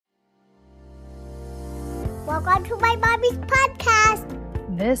Welcome to my mommy's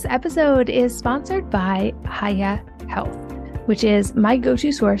podcast. This episode is sponsored by Hiya Health, which is my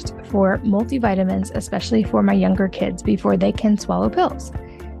go-to source for multivitamins, especially for my younger kids before they can swallow pills.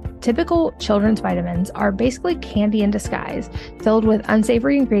 Typical children's vitamins are basically candy in disguise, filled with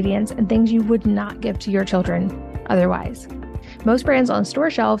unsavory ingredients and things you would not give to your children otherwise. Most brands on store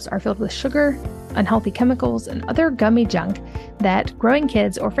shelves are filled with sugar, unhealthy chemicals, and other gummy junk that growing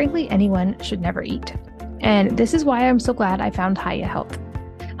kids, or frankly anyone, should never eat. And this is why I'm so glad I found Hiya Health.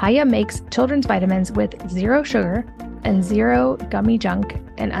 Hiya makes children's vitamins with zero sugar and zero gummy junk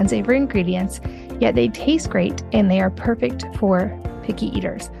and unsavory ingredients, yet they taste great and they are perfect for picky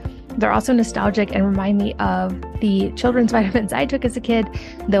eaters. They're also nostalgic and remind me of the children's vitamins I took as a kid,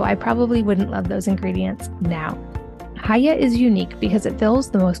 though I probably wouldn't love those ingredients now. Hiya is unique because it fills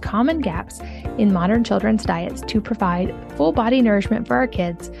the most common gaps in modern children's diets to provide full body nourishment for our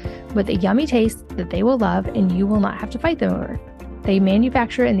kids with a yummy taste that they will love and you will not have to fight them over. They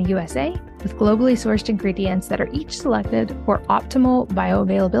manufacture in the USA with globally sourced ingredients that are each selected for optimal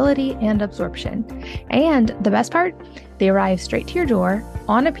bioavailability and absorption. And the best part, they arrive straight to your door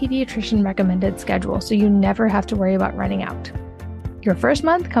on a pediatrician recommended schedule, so you never have to worry about running out. Your first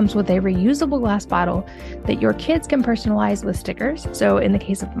month comes with a reusable glass bottle that your kids can personalize with stickers. So in the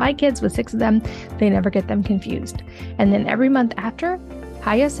case of my kids with 6 of them, they never get them confused. And then every month after,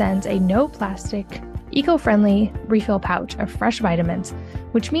 Hiya sends a no plastic, eco-friendly refill pouch of fresh vitamins,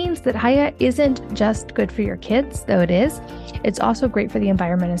 which means that Hiya isn't just good for your kids, though it is, it's also great for the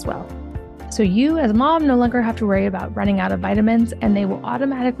environment as well. So you as a mom no longer have to worry about running out of vitamins, and they will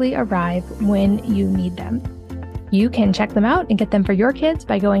automatically arrive when you need them. You can check them out and get them for your kids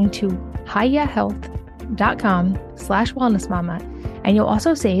by going to hiyahealth.com/wellnessmama, and you'll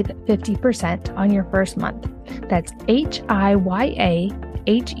also save 50% on your first month. That's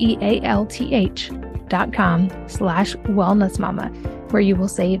hiyahealth.com/wellnessmama, where you will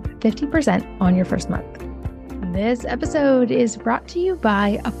save 50% on your first month. This episode is brought to you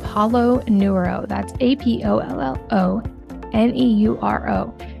by Apollo Neuro. That's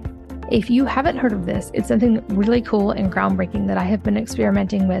APOLLONEURO. If you haven't heard of this, it's something really cool and groundbreaking that I have been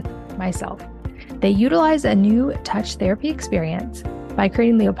experimenting with myself. They utilize a new touch therapy experience by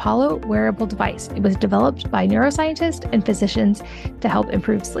creating the Apollo wearable device. It was developed by neuroscientists and physicians to help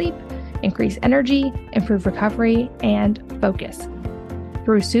improve sleep, increase energy, improve recovery, and focus.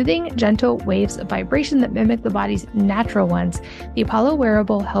 Through soothing, gentle waves of vibration that mimic the body's natural ones, the Apollo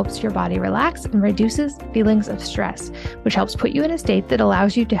wearable helps your body relax and reduces feelings of stress, which helps put you in a state that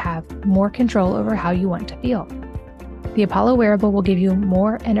allows you to have more control over how you want to feel. The Apollo wearable will give you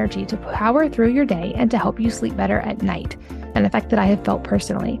more energy to power through your day and to help you sleep better at night, an effect that I have felt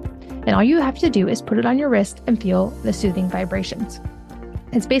personally. And all you have to do is put it on your wrist and feel the soothing vibrations.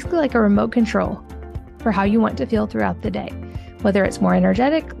 It's basically like a remote control for how you want to feel throughout the day. Whether it's more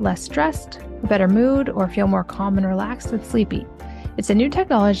energetic, less stressed, a better mood, or feel more calm and relaxed and sleepy. It's a new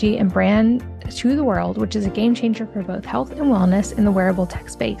technology and brand to the world, which is a game changer for both health and wellness in the wearable tech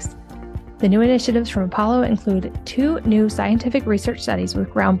space. The new initiatives from Apollo include 2 new scientific research studies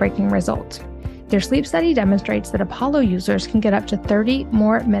with groundbreaking results. Their sleep study demonstrates that Apollo users can get up to 30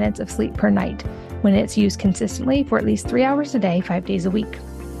 more minutes of sleep per night when it's used consistently for at least 3 hours a day, 5 days a week.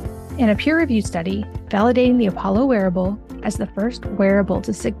 And a peer-reviewed study validating the Apollo wearable as the first wearable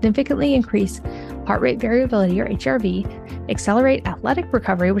to significantly increase heart rate variability, or HRV, accelerate athletic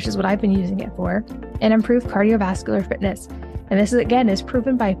recovery, which is what I've been using it for, and improve cardiovascular fitness. And this, again, is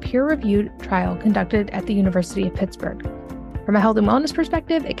proven by a peer-reviewed trial conducted at the University of Pittsburgh. From a health and wellness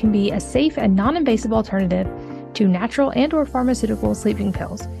perspective, it can be a safe and non-invasive alternative to natural and/or pharmaceutical sleeping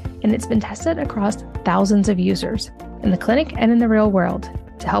pills, and it's been tested across thousands of users in the clinic and in the real world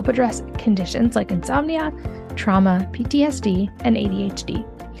to help address conditions like insomnia, trauma, PTSD, and ADHD.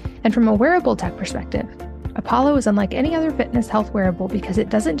 And from a wearable tech perspective, Apollo is unlike any other fitness health wearable because it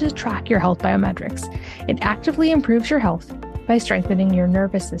doesn't just track your health biometrics. It actively improves your health by strengthening your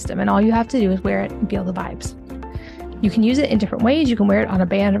nervous system, and all you have to do is wear it and feel the vibes. You can use it in different ways. You can wear it on a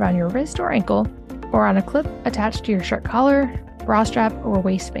band around your wrist or ankle, or on a clip attached to your shirt collar, bra strap, or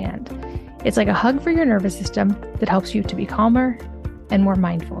waistband. It's like a hug for your nervous system that helps you to be calmer and more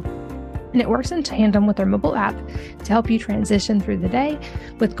mindful. And it works in tandem with our mobile app to help you transition through the day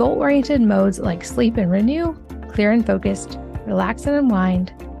with goal-oriented modes like sleep and renew, clear and focused, relax and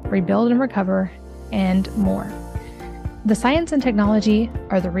unwind, rebuild and recover, and more. The science and technology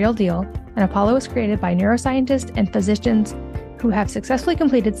are the real deal, and Apollo was created by neuroscientists and physicians who have successfully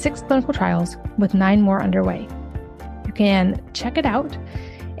completed 6 clinical trials with 9 more underway. You can check it out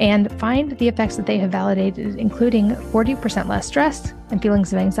and find the effects that they have validated, including 40% less stress and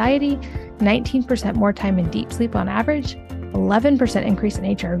feelings of anxiety, 19% more time in deep sleep on average, 11% increase in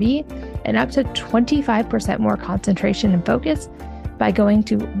HRV, and up to 25% more concentration and focus by going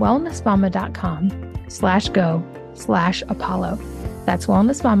to wellnessmama.com/go/Apollo. That's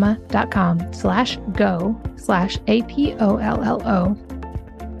wellnessmama.com/go/APOLLO.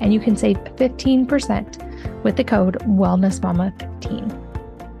 And you can save 15% with the code WellnessMama15.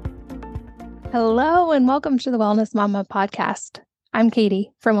 Hello, and welcome to the Wellness Mama podcast. I'm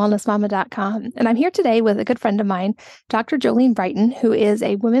Katie from wellnessmama.com, and I'm here today with a good friend of mine, Dr. Jolene Brighten, who is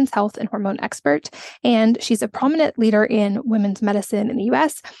a women's health and hormone expert, and she's a prominent leader in women's medicine in the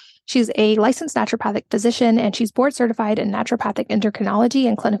U.S. She's a licensed naturopathic physician, and she's board certified in naturopathic endocrinology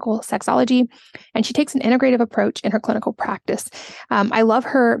and clinical sexology, and she takes an integrative approach in her clinical practice. I love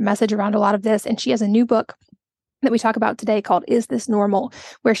her message around a lot of this, and she has a new book that we talk about today called Is This Normal?,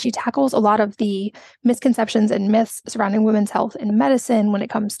 where she tackles a lot of the misconceptions and myths surrounding women's health and medicine when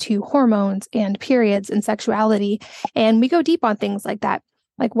it comes to hormones and periods and sexuality. And we go deep on things like that,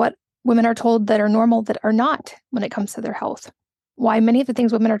 like what women are told that are normal that are not when it comes to their health, why many of the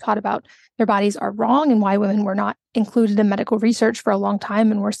things women are taught about their bodies are wrong, and why women were not included in medical research for a long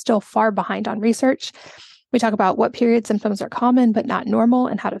time and we're still far behind on research. We talk about what period symptoms are common but not normal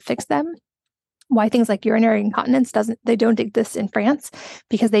and how to fix them. Why things like urinary incontinence don't exist in France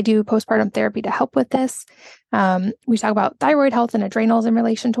because they do postpartum therapy to help with this. We talk about thyroid health and adrenals in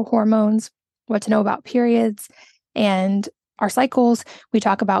relation to hormones, what to know about periods and our cycles. We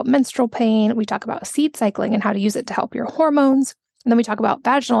talk about menstrual pain. We talk about seed cycling and how to use it to help your hormones. And then we talk about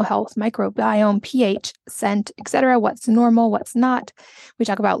vaginal health, microbiome, pH, scent, etc. What's normal, what's not. We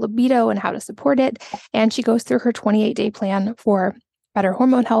talk about libido and how to support it. And she goes through her 28-day plan for better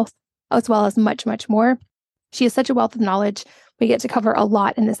hormone health, as well as much, much more. She is such a wealth of knowledge. We get to cover a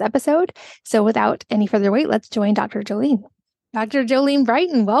lot in this episode. So without any further wait, let's join Dr. Jolene. Dr. Jolene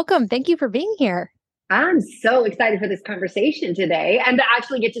Brighten, welcome. Thank you for being here. I'm so excited for this conversation today and to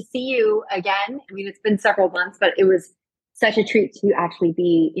actually get to see you again. I mean, it's been several months, but it was such a treat to actually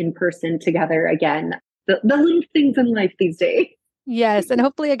be in person together again. The little things in life these days. Yes, and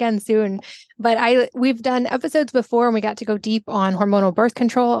hopefully again soon. But we've done episodes before and we got to go deep on hormonal birth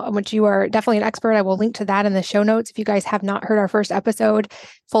control, which you are definitely an expert. I will link to that in the show notes if you guys have not heard our first episode,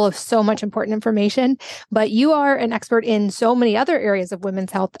 full of so much important information. But you are an expert in so many other areas of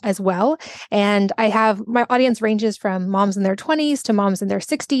women's health as well. And my audience ranges from moms in their 20s to moms in their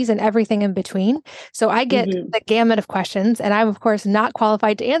 60s and everything in between. So I get the gamut of questions, and I'm of course not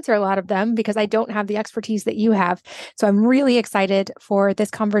qualified to answer a lot of them because I don't have the expertise that you have. So I'm really excited for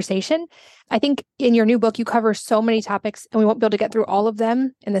this conversation. I think in your new book, you cover so many topics and we won't be able to get through all of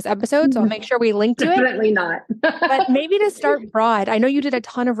them in this episode. So I'll make sure we link to it. Definitely not. But maybe to start broad, I know you did a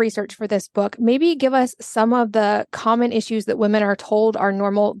ton of research for this book. Maybe give us some of the common issues that women are told are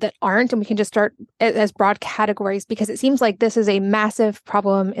normal that aren't. And we can just start as broad categories, because it seems like this is a massive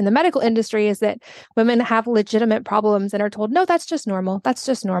problem in the medical industry, is that women have legitimate problems and are told, no, that's just normal. That's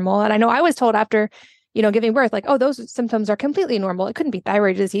just normal. And I know I was told after giving birth, like, oh, those symptoms are completely normal. It couldn't be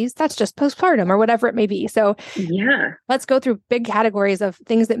thyroid disease. That's just postpartum or whatever it may be. So yeah, let's go through big categories of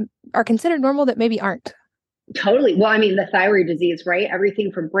things that are considered normal that maybe aren't. Totally. Well, I mean, the thyroid disease, right? Everything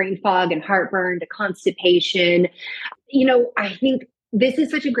from brain fog and heartburn to constipation. I think this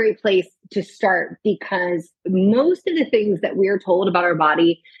is such a great place to start, because most of the things that we're told about our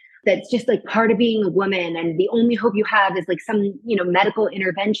body, that's just like part of being a woman, and the only hope you have is like some, medical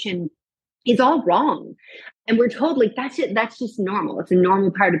intervention, is all wrong. And we're told like, that's just normal. It's a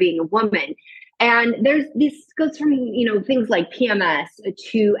normal part of being a woman. And this goes from, things like PMS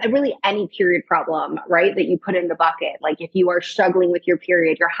to really any period problem, right? That you put in the bucket. Like if you are struggling with your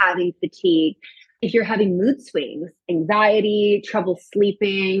period, you're having fatigue, if you're having mood swings, anxiety, trouble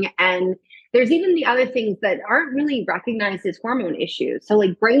sleeping, and there's even the other things that aren't really recognized as hormone issues. So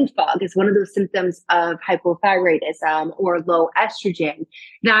like brain fog is one of those symptoms of hypothyroidism or low estrogen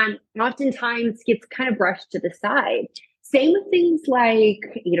that oftentimes gets kind of brushed to the side. Same with things like,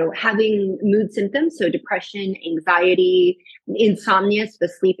 having mood symptoms. So depression, anxiety, insomnia, the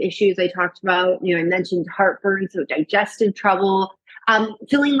sleep issues I talked about. I mentioned heartburn, so digestive trouble,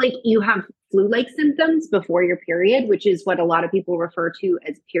 feeling like you have flu-like symptoms before your period, which is what a lot of people refer to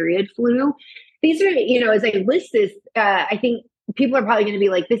as period flu. These are, as I list this, I think people are probably going to be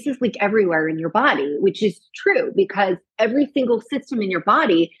like, this is like everywhere in your body, which is true, because every single system in your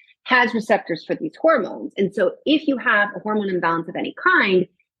body has receptors for these hormones. And so if you have a hormone imbalance of any kind,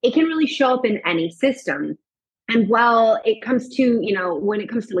 it can really show up in any system. And while it comes to, when it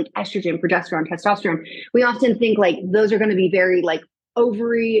comes to like estrogen, progesterone, testosterone, we often think like those are going to be very like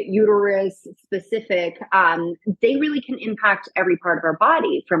ovary, uterus specific, they really can impact every part of our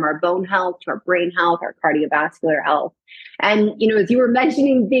body, from our bone health to our brain health, our cardiovascular health. And, as you were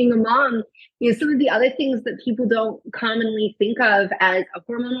mentioning being a mom, some of the other things that people don't commonly think of as a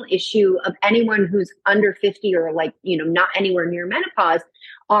hormonal issue of anyone who's under 50 or not anywhere near menopause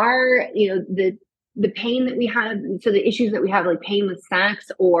are, the pain that we have. So the issues that we have, like pain with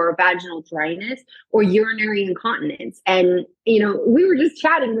sex or vaginal dryness or urinary incontinence. And, we were just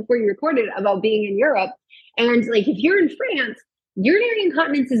chatting before you recorded about being in Europe. And if you're in France, urinary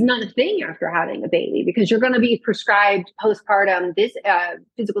incontinence is not a thing after having a baby, because you're going to be prescribed postpartum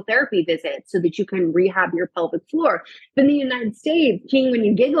physical therapy visits so that you can rehab your pelvic floor. But in the United States, King, when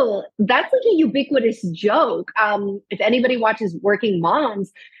you giggle, that's like a ubiquitous joke. If anybody watches Working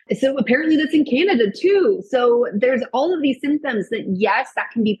Moms, so apparently that's in Canada too. So there's all of these symptoms that, yes,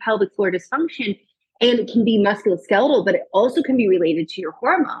 that can be pelvic floor dysfunction. And it can be musculoskeletal, but it also can be related to your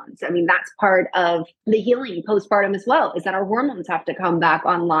hormones. I mean, that's part of the healing postpartum as well, is that our hormones have to come back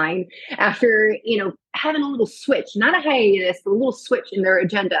online after, having a little switch, not a hiatus, a little switch in their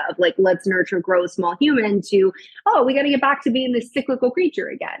agenda of let's nurture, grow a small human to, oh, we got to get back to being this cyclical creature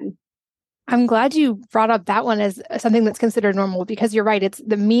again. I'm glad you brought up that one as something that's considered normal, because you're right. It's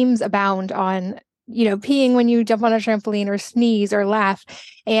the memes abound on peeing when you jump on a trampoline or sneeze or laugh.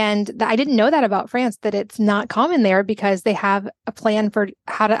 And I didn't know that about France, that it's not common there because they have a plan for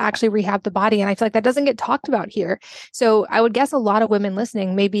how to actually rehab the body. And I feel like that doesn't get talked about here. So I would guess a lot of women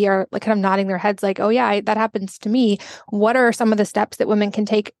listening maybe are kind of nodding their heads like, oh yeah, that happens to me. What are some of the steps that women can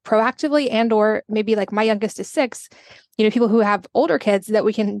take proactively, and or maybe my youngest is 6, people who have older kids, that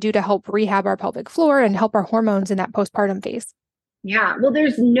we can do to help rehab our pelvic floor and help our hormones in that postpartum phase? Yeah, well,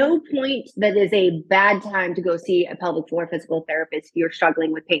 there's no point that is a bad time to go see a pelvic floor physical therapist if you're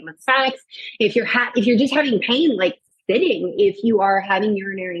struggling with pain with sex, if you're just having pain sitting, if you are having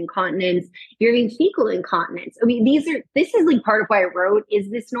urinary incontinence, you're having fecal incontinence. I mean, this is part of why I wrote, Is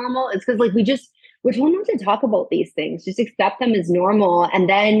This Normal? It's because we're told not to talk about these things, just accept them as normal. And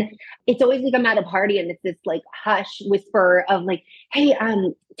then it's always I'm at a party and it's this hush whisper of hey,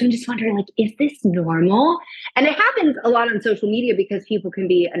 so I'm just wondering, is this normal? And it happens a lot on social media because people can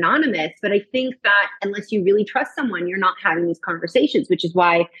be anonymous. But I think that unless you really trust someone, you're not having these conversations, which is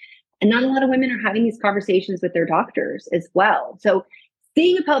why not a lot of women are having these conversations with their doctors as well. So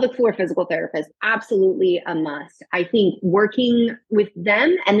seeing a pelvic floor physical therapist, absolutely a must. I think working with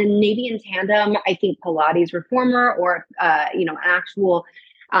them, and then maybe in tandem, I think Pilates reformer or an actual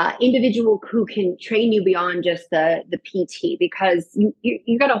individual who can train you beyond just the PT, because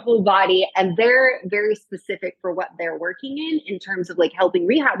you got a whole body and they're very specific for what they're working in terms of helping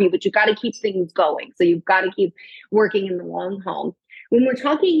rehab you, but you got to keep things going. So you've got to keep working in the long haul. When we're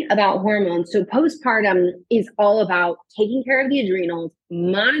talking about hormones, so postpartum is all about taking care of the adrenals,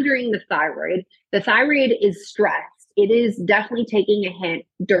 monitoring the thyroid. The thyroid is stressed. It is definitely taking a hit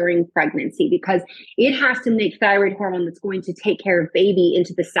during pregnancy because it has to make thyroid hormone that's going to take care of baby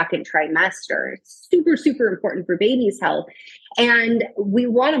into the second trimester. It's super, super important for baby's health. And we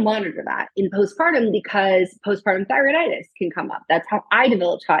want to monitor that in postpartum because postpartum thyroiditis can come up. That's how I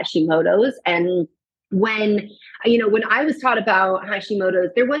developed Hashimoto's. And when I was taught about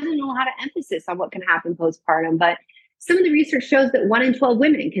Hashimoto's, there wasn't a lot of emphasis on what can happen postpartum, but some of the research shows that 1 in 12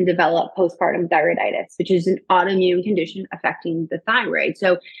 women can develop postpartum thyroiditis, which is an autoimmune condition affecting the thyroid.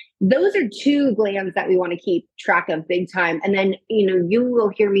 So those are 2 glands that we want to keep track of big time. And then, you will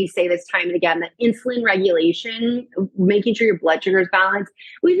hear me say this time and again, that insulin regulation, making sure your blood sugar is balanced.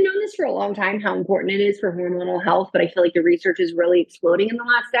 We've known this for a long time, how important it is for hormonal health, but I feel like the research is really exploding in the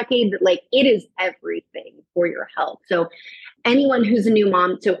last decade, that it is everything for your health. So anyone who's a new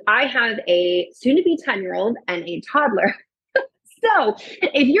mom, so I have a soon-to-be 10-year-old and a toddler. So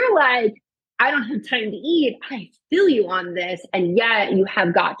if you're I don't have time to eat, I feel you on this. And yet you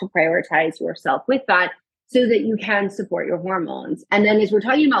have got to prioritize yourself with that so that you can support your hormones. And then as we're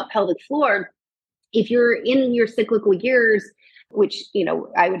talking about pelvic floor, if you're in your cyclical years, which,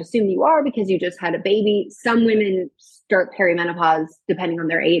 I would assume you are because you just had a baby, some women start perimenopause depending on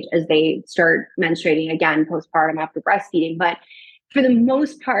their age as they start menstruating again postpartum after breastfeeding. But for the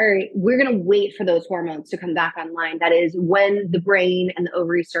most part, we're going to wait for those hormones to come back online. That is when the brain and the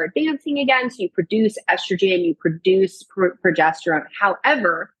ovaries start dancing again. So you produce estrogen, you produce progesterone.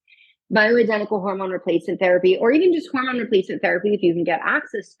 However, bioidentical hormone replacement therapy, or even just hormone replacement therapy, if you can get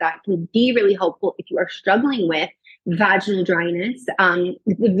access to that, can be really helpful if you are struggling with vaginal dryness.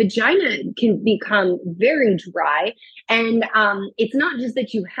 The vagina can become very dry. And it's not just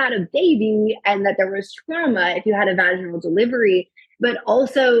that you had a baby and that there was trauma if you had a vaginal delivery. but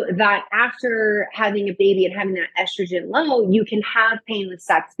also that after having a baby and having that estrogen low, you can have painless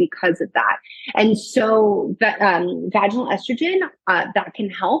sex because of that. And so vaginal estrogen, that can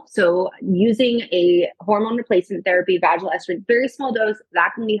help. So using a hormone replacement therapy, vaginal estrogen, very small dose,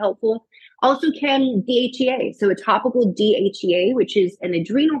 that can be helpful. Also can DHEA. So a topical DHEA, which is an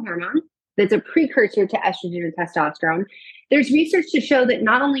adrenal hormone that's a precursor to estrogen and testosterone. There's research to show that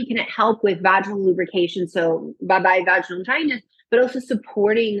not only can it help with vaginal lubrication, so bye-bye vaginal dryness, but also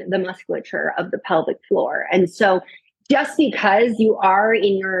supporting the musculature of the pelvic floor. And so just because you are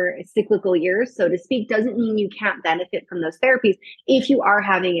in your cyclical years, so to speak, doesn't mean you can't benefit from those therapies if you are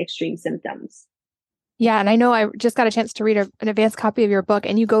having extreme symptoms. Yeah. And I know I just got a chance to read an advanced copy of your book,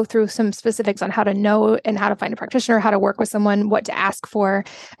 and you go through some specifics on how to know and how to find a practitioner, how to work with someone, what to ask for.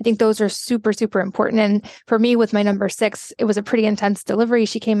 I think those are super, super important. And for me, with my number 6, it was a pretty intense delivery.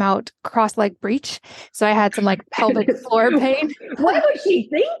 She came out cross-leg breech. So I had some like pelvic floor pain. What was she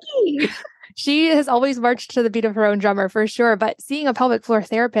thinking? She has always marched to the beat of her own drummer for sure. But seeing a pelvic floor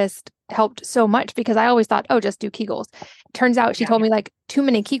therapist helped so much, because I always thought, oh, just do Kegels. Turns out she told me like too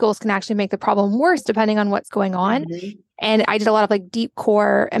many Kegels can actually make the problem worse depending on what's going on. Mm-hmm. And I did a lot of like deep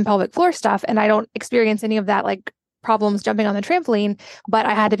core and pelvic floor stuff, and I don't experience any of that like problems jumping on the trampoline, but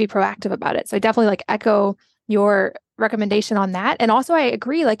I had to be proactive about it. So I definitely like echo your recommendation on that. And also I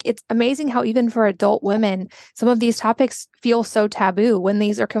agree, like it's amazing how even for adult women, some of these topics feel so taboo when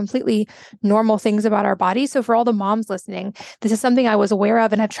these are completely normal things about our bodies. So for all the moms listening, this is something I was aware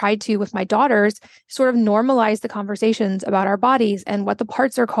of and have tried to with my daughters, sort of normalize the conversations about our bodies and what the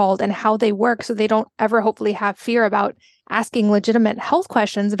parts are called and how they work, so they don't ever hopefully have fear about asking legitimate health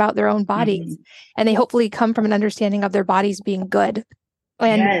questions about their own bodies. Mm-hmm. And they hopefully come from an understanding of their bodies being good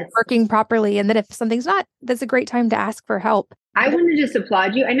and working properly. And that if something's not, that's a great time to ask for help. I want to just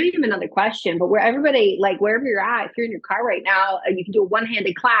applaud you. I know you have another question, but wherever you're at, if you're in your car right now, you can do a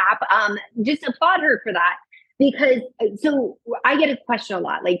one-handed clap. Just applaud her for that, because so I get a question a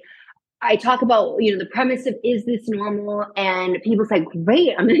lot. Like I talk about, the premise of, is this normal? And people say,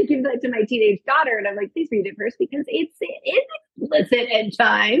 great, I'm going to give that to my teenage daughter. And I'm like, please read it first, because it's explicit at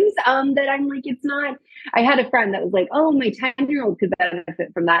times, that I'm like, it's not. I had a friend that was like, oh, my 10-year-old could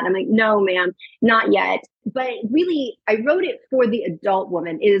benefit from that. And I'm like, no, ma'am, not yet. But really, I wrote it for the adult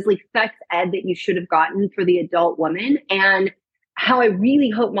woman. It is like sex ed that you should have gotten for the adult woman. And how I really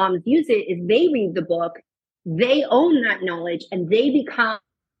hope moms use it is they read the book, they own that knowledge, and they become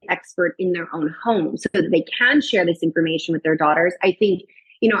expert in their own home so that they can share this information with their daughters. I think,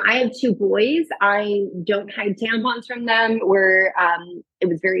 I have 2 boys. I don't hide tampons from them. It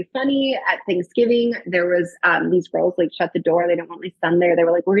was very funny at Thanksgiving. There was these girls like shut the door. They don't want my son there. They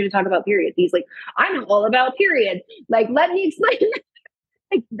were like, we're going to talk about periods. He's like, I know all about periods. Like, let me explain.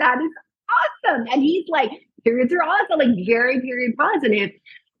 Like, that is awesome. And he's like, periods are awesome, like very period positive.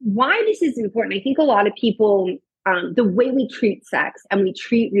 Why this is important, I think a lot of people, the way we treat sex and we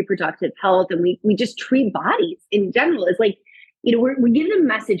treat reproductive health and we just treat bodies in general is like, we're giving a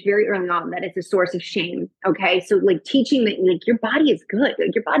message very early on that it's a source of shame. Okay. So like teaching that like your body is good,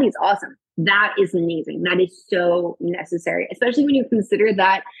 like your body is awesome. That is amazing. That is so necessary, especially when you consider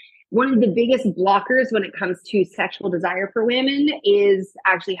that one of the biggest blockers when it comes to sexual desire for women is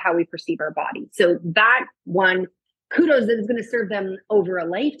actually how we perceive our body. So that one, kudos, that is going to serve them over a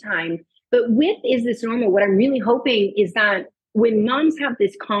lifetime. But with Is This Normal, what I'm really hoping is that when moms have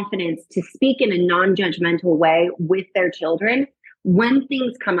this confidence to speak in a non-judgmental way with their children, when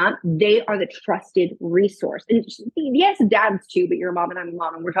things come up, they are the trusted resource. And yes, dads too, but you're a mom and I'm a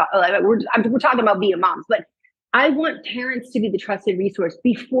mom, and we're talking about being moms. But I want parents to be the trusted resource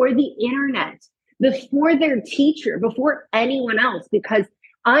before the internet, before their teacher, before anyone else, because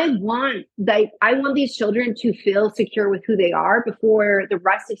I want these children to feel secure with who they are before the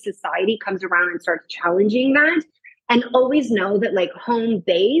rest of society comes around and starts challenging that. And always know that like home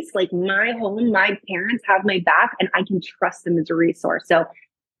base, like my home, my parents have my back and I can trust them as a resource. So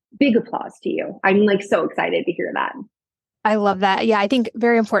big applause to you. I'm like so excited to hear that. I love that. Yeah, I think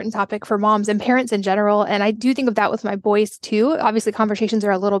very important topic for moms and parents in general. And I do think of that with my boys too. Obviously, conversations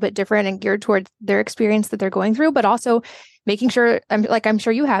are a little bit different and geared towards their experience that they're going through, but also making sure, I'm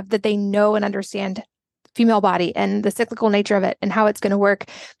sure you have, that they know and understand female body and the cyclical nature of it and how it's going to work.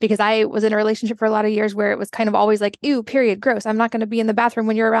 Because I was in a relationship for a lot of years where it was kind of always like, ew, period, gross. I'm not going to be in the bathroom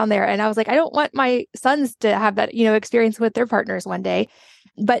when you're around there. And I was like, I don't want my sons to have that, experience with their partners one day.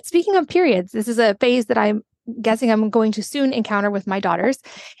 But speaking of periods, this is a phase that I'm guessing I'm going to soon encounter with my daughters.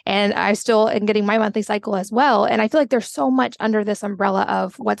 And I still am getting my monthly cycle as well. And I feel like there's so much under this umbrella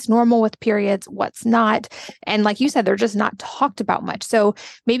of what's normal with periods, what's not. And like you said, they're just not talked about much. So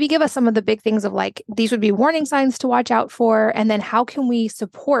maybe give us some of the big things of like, these would be warning signs to watch out for. And then how can we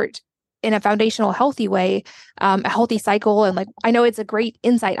support in a foundational, healthy way, a healthy cycle. And like, I know it's a great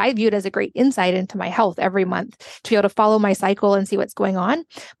insight. I view it as a great insight into my health every month to be able to follow my cycle and see what's going on.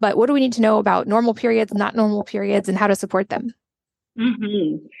 But what do we need to know about normal periods, not normal periods, and how to support them?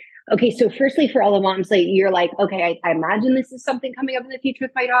 Mm-hmm. Okay, so firstly, for all the moms, like you're like, okay, I imagine this is something coming up in the future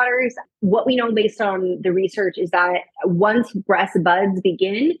with my daughters. What we know based on the research is that once breast buds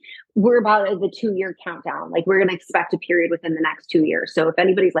begin, we're about at the 2-year countdown. Like we're going to expect a period within the next 2 years. So if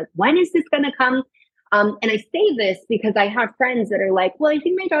anybody's like, when is this going to come? And I say this because I have friends that are like, well, I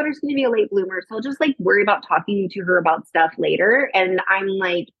think my daughter's going to be a late bloomer, so I'll just like worry about talking to her about stuff later. And I'm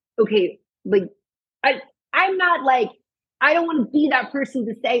like, okay, like I'm not like, I don't want to be that person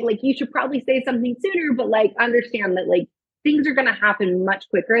to say like, you should probably say something sooner, but like understand that like things are going to happen much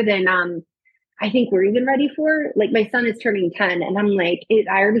quicker than I think we're even ready for. Like my son is turning 10 and I'm like,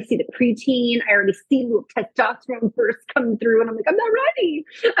 I already see the preteen. I already see little testosterone burst coming through. And I'm like, I'm not ready.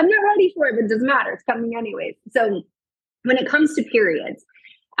 I'm not ready for it, but it doesn't matter. It's coming anyways. So when it comes to periods,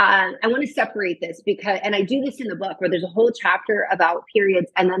 I want to separate this because, and I do this in the book where there's a whole chapter about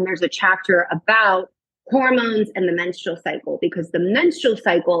periods. And then there's a chapter about hormones and the menstrual cycle, because the menstrual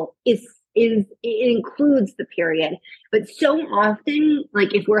cycle is it includes the period. But so often,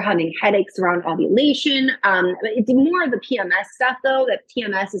 like if we're having headaches around ovulation, it's more of the PMS stuff though, that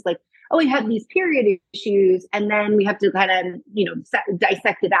PMS is like, oh, we have these period issues. And then we have to kind of,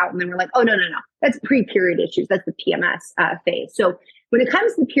 dissect it out. And then we're like, oh, no, that's pre-period issues. That's the PMS phase. So when it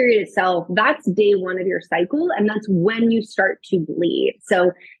comes to the period itself, that's day 1 of your cycle. And that's when you start to bleed.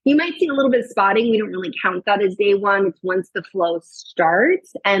 So you might see a little bit of spotting. We don't really count that as day 1. It's once the flow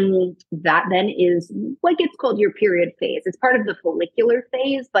starts. And that then is what gets called your period phase. It's part of the follicular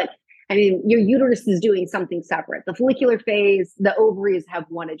phase, but I mean, your uterus is doing something separate. The follicular phase, the ovaries have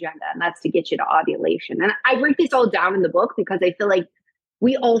one agenda, and that's to get you to ovulation. And I break this all down in the book because I feel like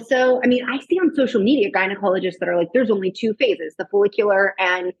we also, I mean, I see on social media gynecologists that are like, there's only 2 phases, the follicular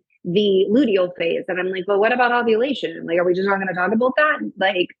and the luteal phase. And I'm like, well, what about ovulation? Like, are we just not going to talk about that?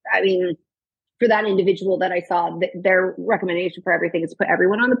 Like, I mean, for that individual that I saw, their recommendation for everything is put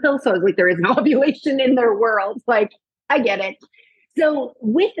everyone on the pill. So I was like, there is no ovulation in their world. Like, I get it. So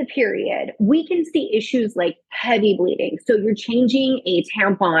with the period, we can see issues like heavy bleeding. So you're changing a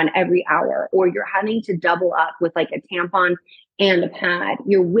tampon every hour, or you're having to double up with like a tampon and a pad.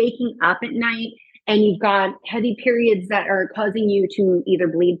 You're waking up at night and you've got heavy periods that are causing you to either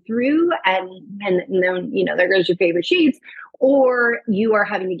bleed through and then, there goes your favorite sheets, or you are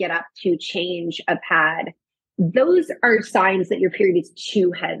having to get up to change a pad. Those are signs that your period is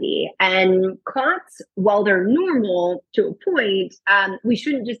too heavy. And clots, while they're normal to a point, we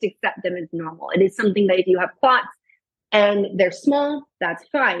shouldn't just accept them as normal. It is something that if you have clots and they're small, that's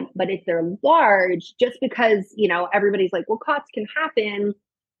fine. But if they're large, just because, everybody's like, well, clots can happen.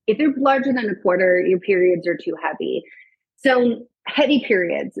 If they're larger than a quarter, your periods are too heavy. So heavy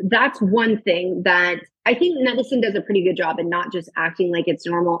periods, that's one thing that I think medicine does a pretty good job in not just acting like it's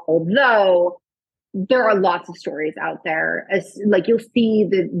normal, although there are lots of stories out there. Like you'll see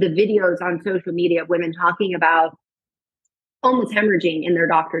the videos on social media of women talking about almost hemorrhaging in their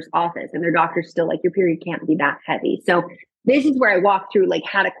doctor's office, and their doctor's still like, your period can't be that heavy. So this is where I walk through like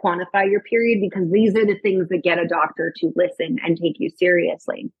how to quantify your period, because these are the things that get a doctor to listen and take you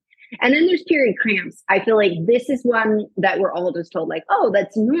seriously. And then there's period cramps. I feel like this is one that we're all just told like, oh,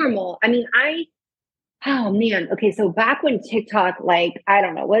 that's normal. I mean, oh man. Okay. So back when TikTok, like, I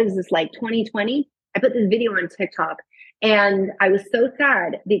don't know, what is this, like 2020? I put this video on TikTok and I was so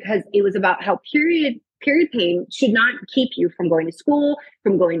sad because it was about how period pain should not keep you from going to school,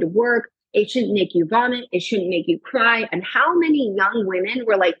 from going to work. It shouldn't make you vomit. It shouldn't make you cry. And how many young women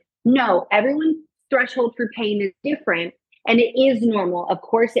were like, no, everyone's threshold for pain is different. And it is normal. Of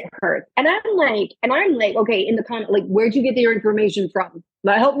course it hurts. And I'm like, okay, in the comment, like, where'd you get your information from?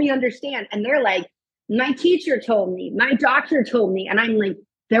 But help me understand. And they're like, my teacher told me, my doctor told me. And I'm like,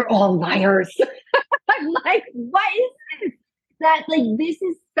 they're all liars. I'm like, what is this? That like, this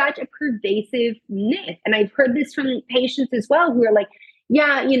is such a pervasive myth. And I've heard this from patients as well, who are like,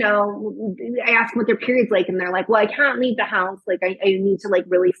 yeah, I ask them what their period's like. And they're like, well, I can't leave the house. Like I need to like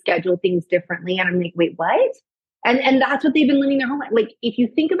really schedule things differently. And I'm like, wait, what? And that's what they've been living their whole life. Like, if you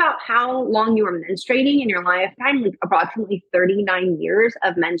think about how long you were menstruating in your lifetime, like approximately 39 years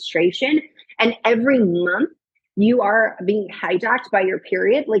of menstruation, and every month you are being hijacked by your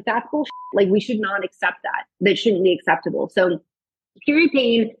period, like that's bullshit. Like we should not accept that. That shouldn't be acceptable. So period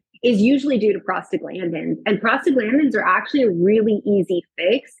pain is usually due to prostaglandins, and prostaglandins are actually a really easy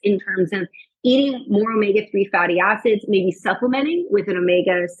fix in terms of eating more omega-3 fatty acids, maybe supplementing with an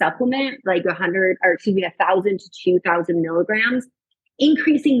omega supplement, like 1,000 to 2,000 milligrams,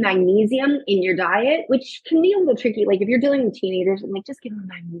 increasing magnesium in your diet, which can be a little tricky. Like if you're dealing with teenagers, I'm like, just give them a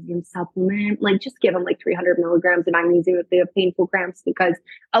magnesium supplement, like just give them like 300 milligrams of magnesium if they have painful cramps, because,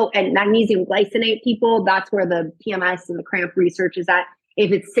 and magnesium glycinate people, that's where the PMS and the cramp research is at.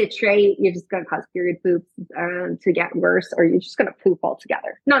 If it's citrate, you're just going to cause period poops to get worse, or you're just going to poop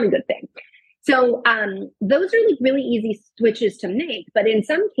altogether. Not a good thing. So those are like really easy switches to make. But in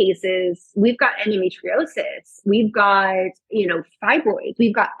some cases, we've got endometriosis, we've got, fibroids,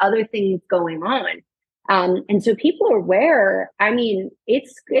 we've got other things going on. And so people are aware, I mean,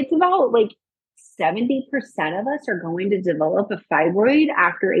 it's about like 70% of us are going to develop a fibroid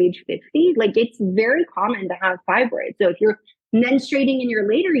after age 50. Like it's very common to have fibroids. So if you're menstruating in your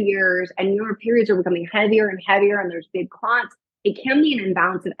later years and your periods are becoming heavier and heavier and there's big clots, it can be an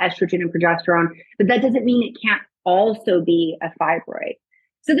imbalance of estrogen and progesterone, but that doesn't mean it can't also be a fibroid.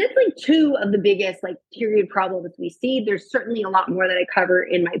 So that's like two of the biggest like period problems we see. There's certainly a lot more that I cover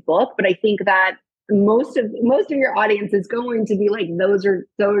in my book, but I think that most of your audience is going to be like, those are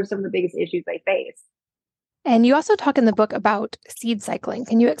some of the biggest issues I face. And you also talk in the book about seed cycling.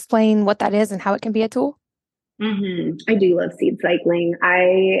 Can you explain what that is and how it can be a tool? Mm-hmm. I do love seed cycling.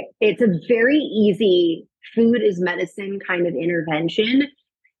 It's a very easy food is medicine kind of intervention.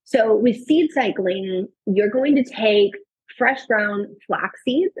 So with seed cycling, you're going to take fresh ground flax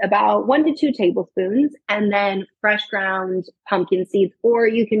seeds, about 1 to 2 tablespoons, and then fresh ground pumpkin seeds, or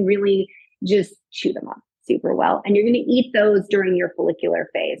you can really just chew them up super well. And you're going to eat those during your follicular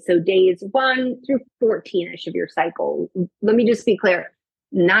phase. So days 1 through 14-ish of your cycle. Let me just be clear.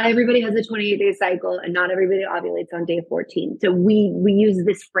 Not everybody has a 28-day cycle and not everybody ovulates on day 14. So we use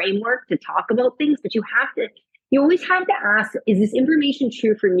this framework to talk about things, but you always have to ask, is this information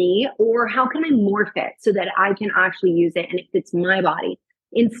true for me, or how can I morph it so that I can actually use it and it fits my body?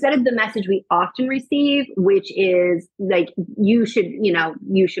 Instead of the message we often receive, which is like, you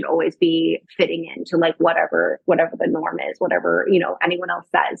should always be fitting into like whatever the norm is, whatever, anyone else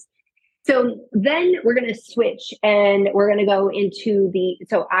says. So then we're going to switch and we're going to go into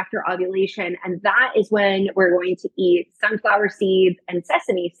so after ovulation, and that is when we're going to eat sunflower seeds and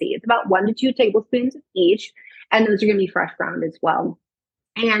sesame seeds, about 1 to 2 tablespoons of each. And those are going to be fresh ground as well.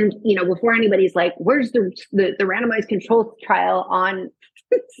 And, before anybody's like, where's the randomized control trial on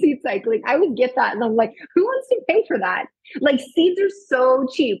seed cycling? I would get that. And I'm like, who wants to pay for that? Like seeds are so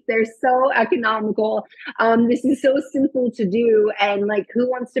cheap. They're so economical. This is so simple to do. And like, who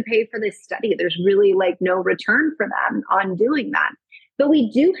wants to pay for this study? There's really like no return for them on doing that. But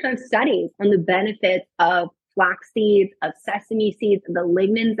we do have studies on the benefits of flax seeds, of sesame seeds, and the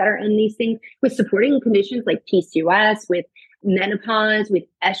lignans that are in these things with supporting conditions like PCOS, with menopause, with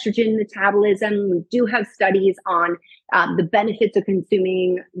estrogen metabolism. We do have studies on the benefits of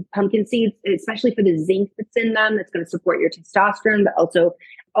consuming pumpkin seeds, especially for the zinc that's in them, that's going to support your testosterone, but also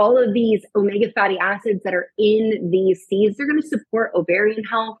all of these omega fatty acids that are in these seeds, they're going to support ovarian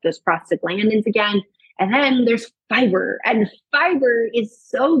health, those prostaglandins again. And then there's fiber, and fiber is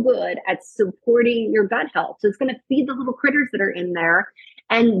so good at supporting your gut health. So it's going to feed the little critters that are in there.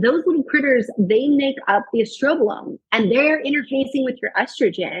 And those little critters, they make up the estrobolome, and they're interfacing with your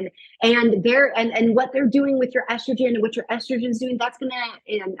estrogen, and what they're doing with your estrogen and what your estrogen's doing, that's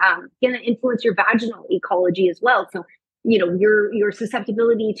gonna influence your vaginal ecology as well. So, your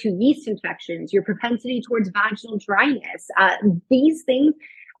susceptibility to yeast infections, your propensity towards vaginal dryness, these things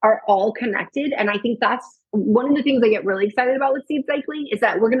are all connected. And I think that's one of the things I get really excited about with seed cycling, is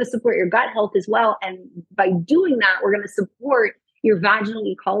that we're going to support your gut health as well. And by doing that, we're going to support your vaginal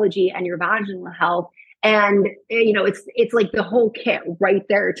ecology and your vaginal health. And, it's like the whole kit right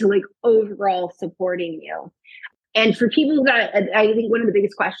there to like overall supporting you. And for people that, I think one of the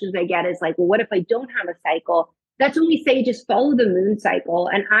biggest questions I get is like, well, what if I don't have a cycle? That's when we say, just follow the moon cycle.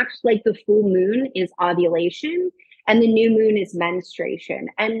 And actually, like, the full moon is ovulation and the new moon is menstruation.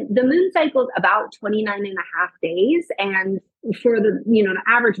 And the moon cycle is about 29 and a half days. And for the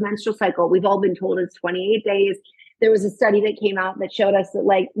average menstrual cycle, we've all been told it's 28 days. There was a study that came out that showed us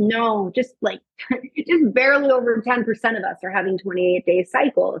that just barely over 10% of us are having 28-day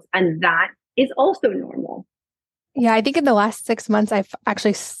cycles. And that is also normal. Yeah, I think in the last 6 months, I've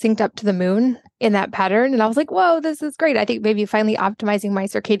actually synced up to the moon in that pattern. And I was like, whoa, this is great. I think maybe finally optimizing my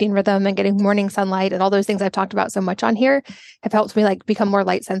circadian rhythm and getting morning sunlight and all those things I've talked about so much on here have helped me like become more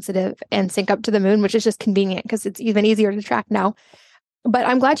light sensitive and sync up to the moon, which is just convenient because it's even easier to track now. But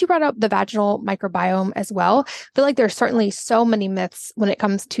I'm glad you brought up the vaginal microbiome as well. I feel like there's certainly so many myths when it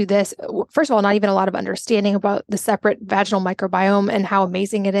comes to this. First of all, not even a lot of understanding about the separate vaginal microbiome and how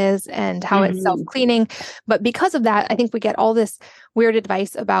amazing it is and how it's self-cleaning. But because of that, I think we get all this weird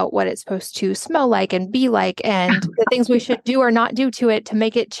advice about what it's supposed to smell like and be like and the things we should do or not do to it to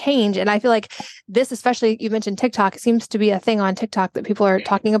make it change. And I feel like this, especially you mentioned TikTok, seems to be a thing on TikTok that people are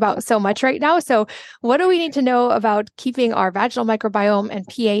talking about so much right now. So what do we need to know about keeping our vaginal microbiome and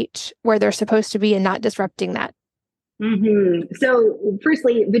pH where they're supposed to be and not disrupting that? So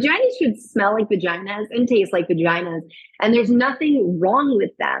firstly, vaginas should smell like vaginas and taste like vaginas, and there's nothing wrong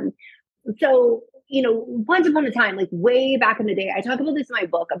with them. So, once upon a time, like way back in the day, I talk about this in my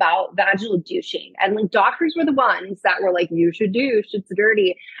book about vaginal douching, and like doctors were the ones that were like, you should douche, it's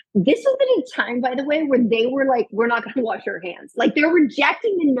dirty. This was at a time, by the way, where they were like, we're not going to wash our hands. Like they're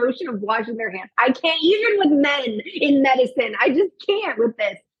rejecting the notion of washing their hands. I can't, even with men in medicine, I just can't with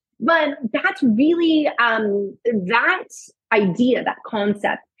this. But that's really that idea, that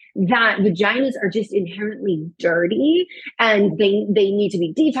concept that vaginas are just inherently dirty and they need to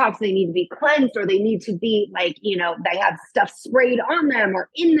be detoxed, they need to be cleansed, or they need to be like, they have stuff sprayed on them or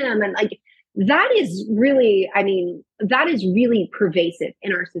in them. And like, that is really pervasive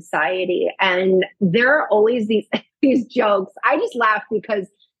in our society. And there are always these jokes. I just laugh because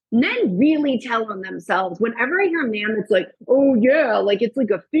men really tell on themselves. Whenever I hear a man that's like, oh yeah, like it's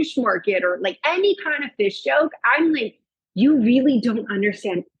like a fish market or like any kind of fish joke, I'm like, you really don't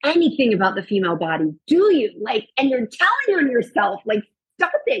understand anything about the female body, do you? Like, and you're telling on yourself, like,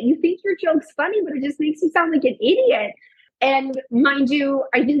 stop it. You think your joke's funny, but it just makes you sound like an idiot. And mind you,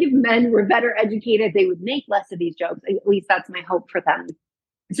 I think if men were better educated, they would make less of these jokes. At least that's my hope for them.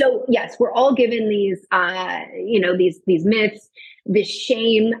 So yes, we're all given these, these myths, this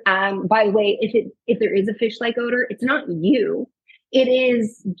shame. By the way, if there is a fish-like odor, it's not you. It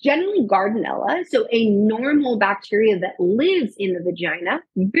is generally Gardnerella, so a normal bacteria that lives in the vagina,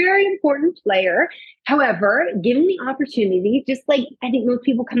 very important player. However, given the opportunity, just like I think most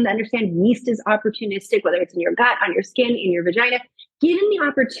people come to understand, yeast is opportunistic, whether it's in your gut, on your skin, in your vagina. Given the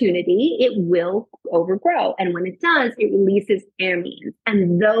opportunity, it will overgrow. And when it does, it releases amines.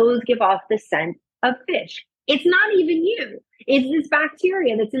 And those give off the scent of fish. It's not even you. It's this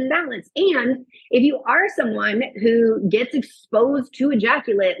bacteria that's in balance. And if you are someone who gets exposed to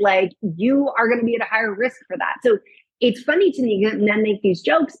ejaculate, like you are going to be at a higher risk for that. So it's funny to me and then make these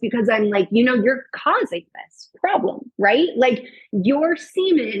jokes because I'm like, you're causing this problem, right? Like your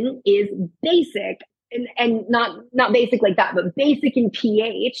semen is basic and not basic like that, but basic in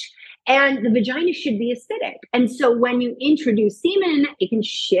pH. And the vagina should be acidic. And so when you introduce semen, it can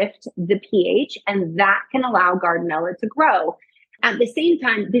shift the pH and that can allow Gardnerella to grow. At the same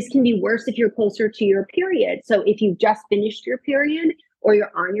time, this can be worse if you're closer to your period. So if you've just finished your period or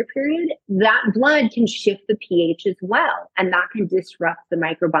you're on your period, that blood can shift the pH as well. And that can disrupt the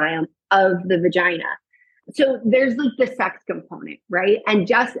microbiome of the vagina. So there's like the sex component, right? And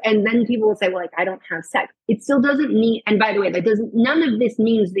then people will say, well, like, I don't have sex. It still doesn't mean, and by the way, none of this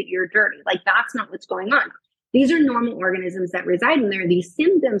means that you're dirty. Like that's not what's going on. These are normal organisms that reside in there. These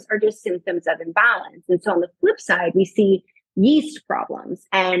symptoms are just symptoms of imbalance. And so on the flip side, we see yeast problems.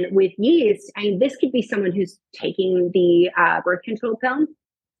 And with yeast, this could be someone who's taking the birth control pill.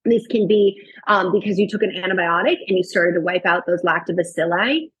 This can be because you took an antibiotic and you started to wipe out those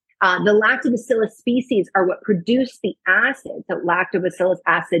lactobacilli. The lactobacillus species are what produce the acid, so lactobacillus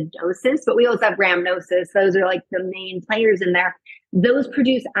acidosis, but we also have rhamnosus. Those are like the main players in there. Those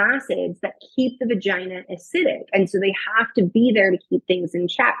produce acids that keep the vagina acidic. And so they have to be there to keep things in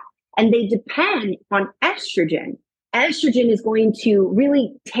check. And they depend on estrogen. Estrogen is going to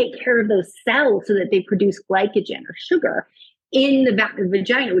really take care of those cells so that they produce glycogen or sugar in the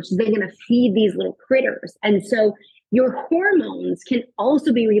vagina, which is then going to feed these little critters. And so your hormones can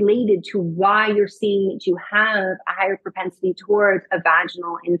also be related to why you're seeing that you have a higher propensity towards a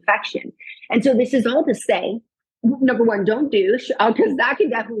vaginal infection. And so this is all to say, number one, don't douche because that can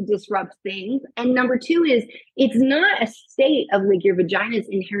definitely disrupt things. And number two is it's not a state of like your vagina is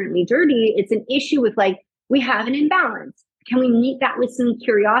inherently dirty. It's an issue with like, we have an imbalance. Can we meet that with some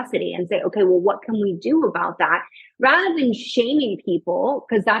curiosity and say, okay, well, what can we do about that? Rather than shaming people,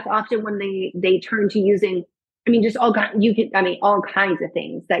 because that's often when they turn to using all kinds of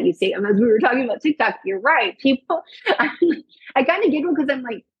things that you say. And as we were talking about TikTok, you're right. People, I kind of giggle because I'm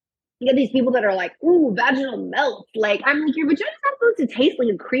like, you get these people that are like, ooh, vaginal melts. Like, I'm like, your vagina's not supposed to taste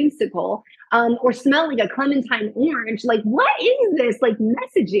like a creamsicle, or smell like a clementine orange. Like, what is this like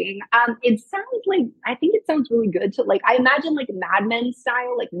messaging? It sounds like, I think it sounds really good to like, I imagine like Mad Men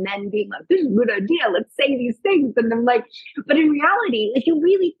style, like men being like, this is a good idea. Let's say these things. And I'm like, but in reality, if you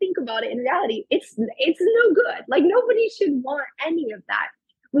really think about it, in reality, it's no good. Like, nobody should want any of that.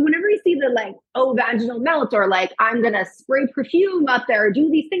 But whenever you see the like, oh, vaginal melt, or like, I'm going to spray perfume up there or do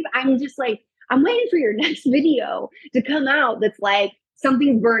these things, I'm just like, I'm waiting for your next video to come out that's like,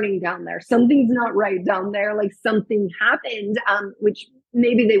 something's burning down there. Something's not right down there. Like something happened, which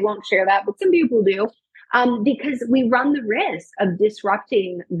maybe they won't share that, but some people do, because we run the risk of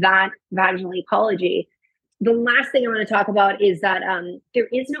disrupting that vaginal ecology. The last thing I want to talk about is that there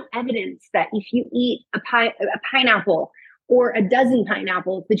is no evidence that if you eat a pineapple or a dozen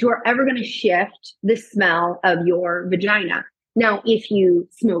pineapples, that you are ever going to shift the smell of your vagina. Now, if you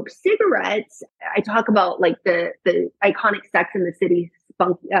smoke cigarettes, I talk about like the iconic Sex and the City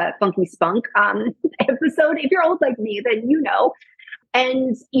Funky Spunk episode. If you're old like me, then you know.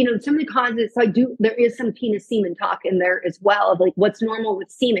 And, you know, some of the causes, so there is some penis semen talk in there as well, of like what's normal with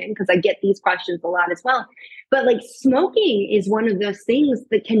semen, because I get these questions a lot as well. But like smoking is one of those things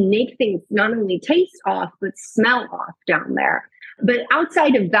that can make things not only taste off, but smell off down there. But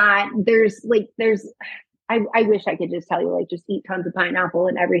outside of that, I wish I could just tell you, like, just eat tons of pineapple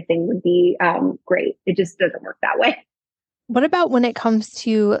and everything would be great. It just doesn't work that way. What about when it comes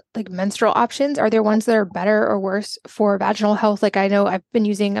to like menstrual options? Are there ones that are better or worse for vaginal health? Like I know I've been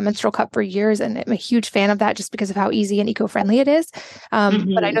using a menstrual cup for years and I'm a huge fan of that just because of how easy and eco-friendly it is.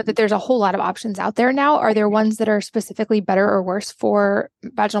 But I know that there's a whole lot of options out there now. Are there ones that are specifically better or worse for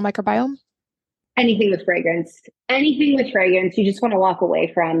vaginal microbiome? Anything with fragrance, you just want to walk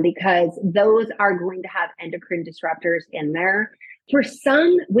away from, because those are going to have endocrine disruptors in there. For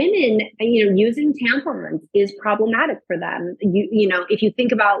some women, you know, using tampons is problematic for them. You know, if you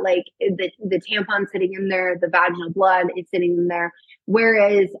think about like the tampon sitting in there, the vaginal blood is sitting in there.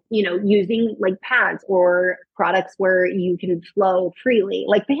 Whereas, you know, using like pads or products where you can flow freely,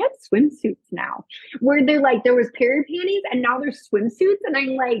 like they have swimsuits now where they're like, there was period panties and now there's swimsuits. And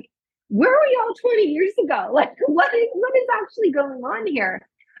I'm like, where were y'all 20 years ago? Like, what is actually going on here?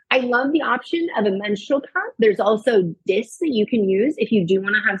 I love the option of a menstrual cup. There's also discs that you can use if you do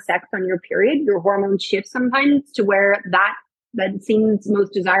want to have sex on your period. Your hormones shift sometimes to where that seems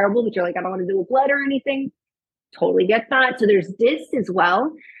most desirable, but you're like, I don't want to deal with blood or anything. Totally get that. So there's discs as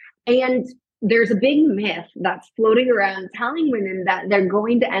well. And there's a big myth that's floating around telling women that they're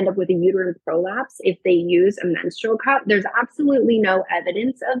going to end up with a uterine prolapse if they use a menstrual cup. There's absolutely no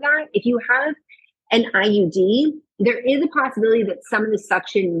evidence of that. If you have an IUD, there is a possibility that some of the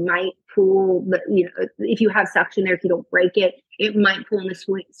suction might pull if you have suction there, if you don't break it, it might pull in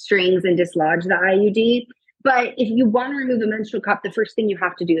the strings and dislodge the IUD. But if you want to remove a menstrual cup, the first thing you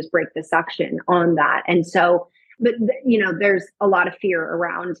have to do is break the suction on that. And so, but you know, there's a lot of fear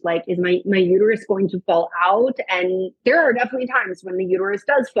around like, is my uterus going to fall out? And there are definitely times when the uterus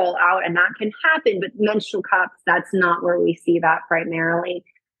does fall out and that can happen, but menstrual cups, that's not where we see that primarily.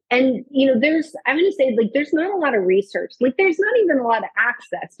 And, you know, I'm going to say like, there's not a lot of research, like there's not even a lot of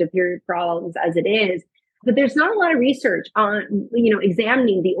access to period problems as it is, but there's not a lot of research on, you know,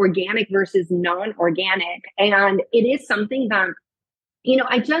 examining the organic versus non-organic. And it is something that, you know,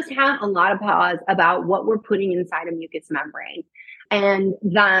 I just have a lot of pause about what we're putting inside a mucous membrane. And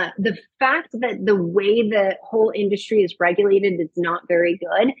the fact that the way the whole industry is regulated is not very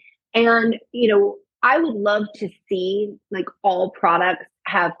good. And, you know, I would love to see like all products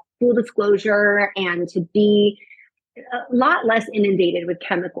have full disclosure and to be a lot less inundated with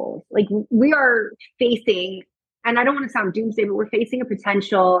chemicals. Like we are facing, and I don't want to sound doomsday, but we're facing a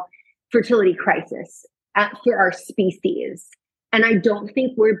potential fertility crisis for our species. And I don't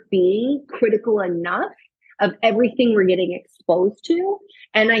think we're being critical enough of everything we're getting exposed to.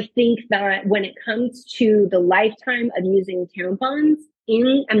 And I think that when it comes to the lifetime of using tampons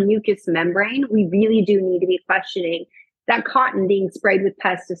in a mucous membrane, we really do need to be questioning that cotton being sprayed with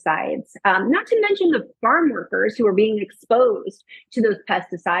pesticides, not to mention the farm workers who are being exposed to those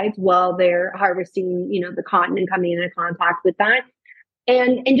pesticides while they're harvesting, you know, the cotton and coming into contact with that.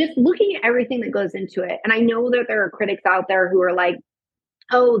 And just looking at everything that goes into it. And I know that there are critics out there who are like,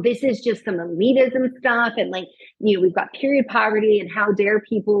 oh, this is just some elitism stuff. And like, you know, we've got period poverty and how dare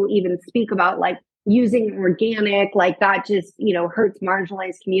people even speak about like using organic, like that just, you know, hurts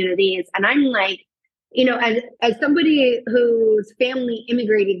marginalized communities. And I'm like, you know, as somebody whose family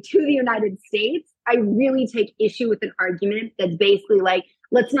immigrated to the United States, I really take issue with an argument that's basically like,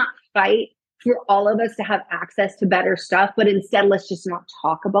 let's not fight for all of us to have access to better stuff, but instead let's just not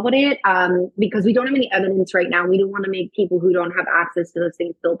talk about it because we don't have any evidence right now. We don't want to make people who don't have access to those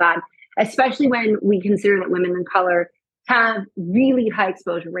things feel bad, especially when we consider that women of color have really high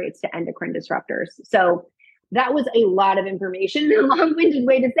exposure rates to endocrine disruptors. So that was a lot of information, a long-winded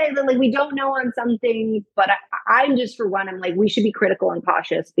way to say that, like, we don't know on something, but I'm just, for one, I'm like, we should be critical and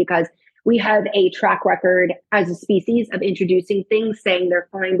cautious because we have a track record as a species of introducing things, saying they're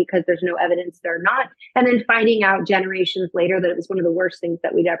fine because there's no evidence they're not, and then finding out generations later that it was one of the worst things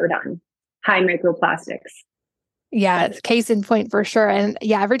that we'd ever done. High microplastics. Yeah, it's case in point for sure. And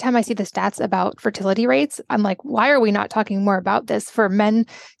yeah, every time I see the stats about fertility rates, I'm like, why are we not talking more about this for men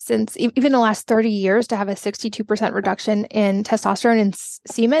since even the last 30 years to have a 62% reduction in testosterone in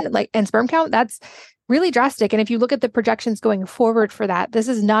semen, like, and sperm count? That's really drastic. And if you look at the projections going forward for that, this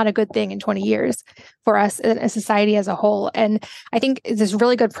is not a good thing in 20 years for us in a society as a whole. And I think it's this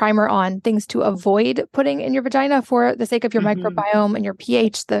really good primer on things to avoid putting in your vagina for the sake of your microbiome and your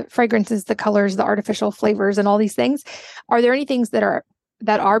pH, the fragrances, the colors, the artificial flavors, and all these things. Are there any things that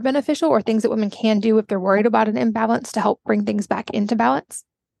are beneficial or things that women can do if they're worried about an imbalance to help bring things back into balance?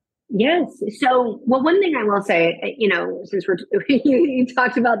 Yes. So, well, one thing I will say, since you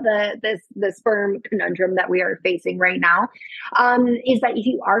talked about the sperm conundrum that we are facing right now, is that if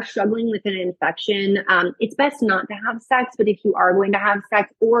you are struggling with an infection, it's best not to have sex. But if you are going to have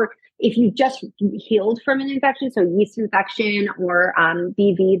sex, or if you've just healed from an infection, so yeast infection or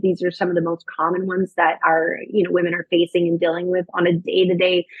BV, these are some of the most common ones that women are facing and dealing with on a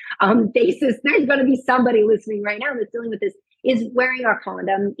day-to-day basis. There's going to be somebody listening right now that's dealing with this. Is wearing a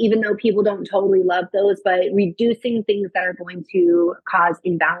condom, even though people don't totally love those, but reducing things that are going to cause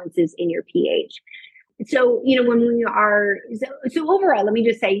imbalances in your pH. So, when we are, so overall, let me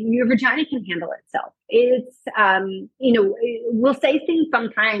just say, your vagina can handle itself. It's, we'll say things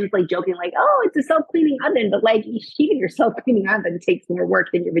sometimes like joking, like, oh, it's a self-cleaning oven, but like even your self-cleaning oven takes more work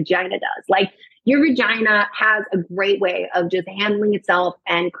than your vagina does. Like, your vagina has a great way of just handling itself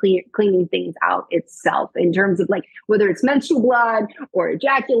and cleaning things out itself in terms of, like, whether it's menstrual blood or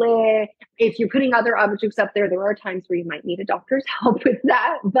ejaculate. If you're putting other objects up there, there are times where you might need a doctor's help with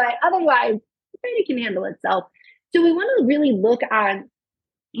that, but otherwise, it can handle itself. So we want to really look at,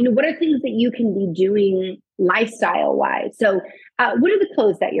 what are things that you can be doing lifestyle wise? So what are the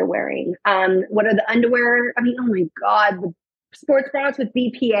clothes that you're wearing? What are the underwear? I mean, oh my God, the sports bras with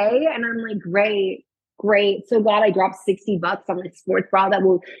BPA. And I'm like, great. So glad I dropped $60 on this sports bra that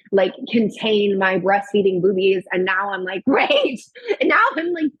will like contain my breastfeeding boobies. And now I'm like, great. And now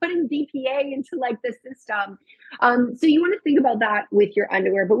I'm like putting BPA into like the system. So you want to think about that with your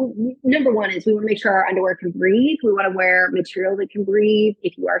underwear. But number one is we want to make sure our underwear can breathe. We want to wear material that can breathe.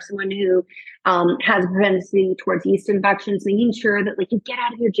 If you are someone who has a propensity towards yeast infections, making sure that like you get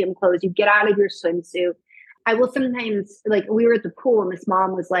out of your gym clothes, you get out of your swimsuit. I will sometimes, like, we were at the pool and this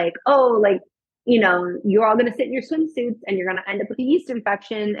mom was like, oh, like, you're all going to sit in your swimsuits and you're going to end up with a yeast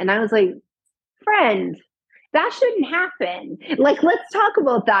infection. And I was like, friend, that shouldn't happen. Like, let's talk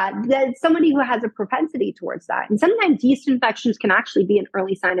about that. That's somebody who has a propensity towards that. And sometimes yeast infections can actually be an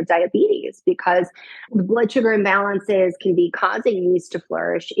early sign of diabetes because the blood sugar imbalances can be causing yeast to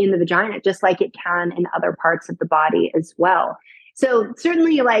flourish in the vagina, just like it can in other parts of the body as well. So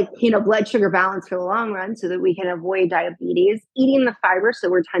certainly, like, blood sugar balance for the long run so that we can avoid diabetes, eating the fiber. So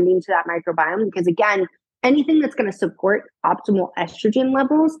we're tending to that microbiome because, again, anything that's going to support optimal estrogen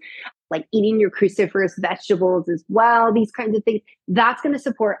levels, like eating your cruciferous vegetables as well, these kinds of things, that's going to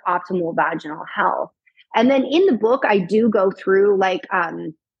support optimal vaginal health. And then in the book, I do go through like,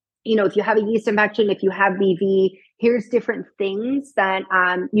 if you have a yeast infection, if you have BV, here's different things that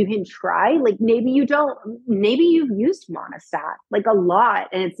you can try. Like maybe you've used Monistat like a lot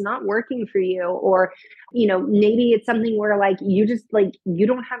and it's not working for you. Or, maybe it's something where like you just like, you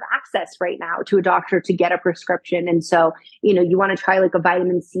don't have access right now to a doctor to get a prescription. And so, you want to try like a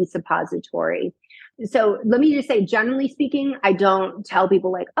vitamin C suppository. So let me just say, generally speaking, I don't tell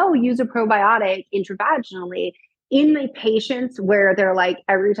people like, oh, use a probiotic intravaginally. In my patients where they're like,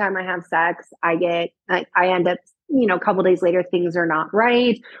 every time I have sex, I end up, a couple days later, things are not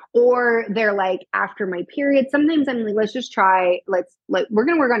right. Or they're like, after my period, sometimes I'm like, let's just try, we're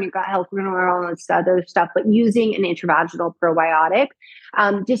going to work on your gut health. We're going to work on all this other stuff, but using an intravaginal probiotic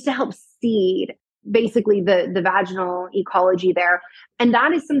just to help seed basically the vaginal ecology there. And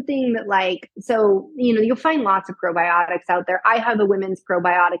that is something that you'll find lots of probiotics out there. I have a women's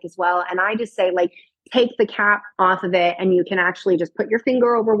probiotic as well. And I just say like, take the cap off of it and you can actually just put your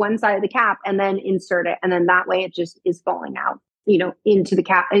finger over one side of the cap and then insert it. And then that way it just is falling out, into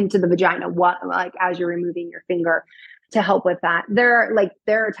the vagina, as you're removing your finger. to help with that. There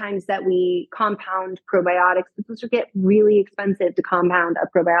are times that we compound probiotics, but those get really expensive to compound a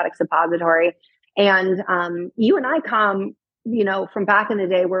probiotic suppository. And you and I come, from back in the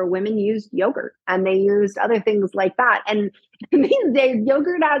day where women used yogurt and they used other things like that. And these days,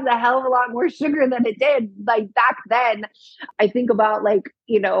 yogurt has a hell of a lot more sugar than it did like back then. I think about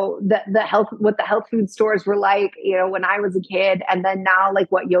the health, what the health food stores were like, when I was a kid, and then now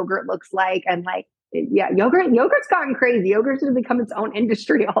like what yogurt looks like, and like, yeah, yogurt's gotten crazy. Yogurt's has become its own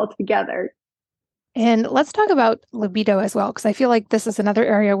industry altogether. And let's talk about libido as well, because I feel like this is another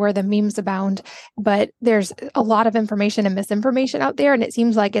area where the memes abound, but there's a lot of information and misinformation out there. And it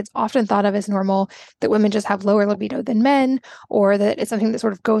seems like it's often thought of as normal that women just have lower libido than men, or that it's something that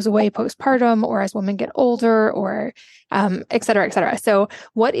sort of goes away postpartum or as women get older, or et cetera, et cetera. So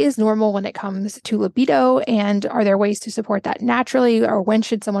what is normal when it comes to libido? And are there ways to support that naturally, or when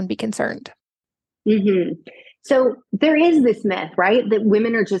should someone be concerned? Mm-hmm. So there is this myth, right? That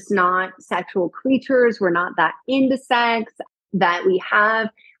women are just not sexual creatures. We're not that into sex, that we have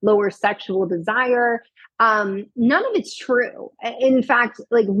lower sexual desire. None of it's true. In fact,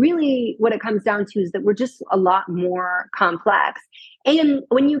 like really what it comes down to is that we're just a lot more complex. And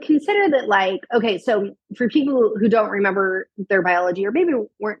when you consider that, like, okay, so for people who don't remember their biology or maybe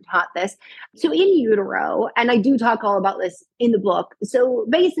weren't taught this, so in utero, and I do talk all about this in the book. So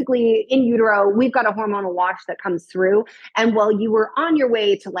basically in utero, we've got a hormonal wash that comes through. And while you were on your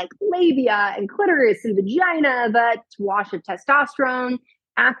way to like labia and clitoris and vagina, that wash of testosterone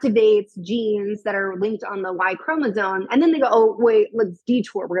activates genes that are linked on the Y chromosome. And then they go, oh, wait, let's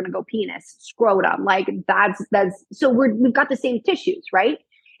detour. We're going to go penis, scrotum. Like that's, so we've got the same tissues, right?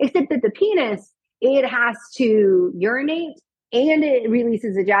 Except that the penis, it has to urinate and it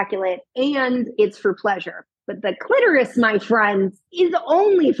releases ejaculate and it's for pleasure. But the clitoris, my friends, is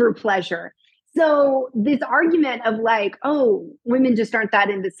only for pleasure. So this argument of like, oh, women just aren't that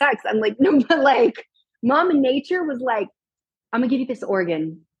into sex. I'm like, no, but like Mama Nature was like, I'm gonna give you this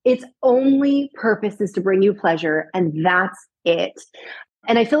organ. Its only purpose is to bring you pleasure, and that's it.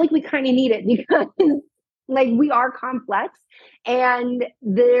 And I feel like we kind of need it because like we are complex and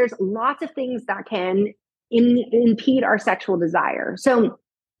there's lots of things that can impede our sexual desire. So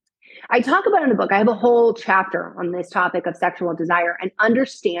I talk about in the book, I have a whole chapter on this topic of sexual desire and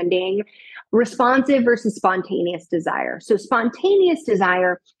understanding responsive versus spontaneous desire. So spontaneous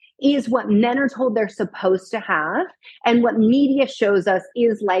desire is what men are told they're supposed to have. And what media shows us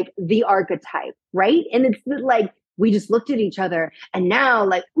is like the archetype, right? And it's like, we just looked at each other and now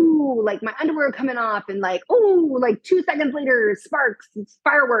like, ooh, like my underwear coming off and like, ooh, like 2 seconds later, sparks,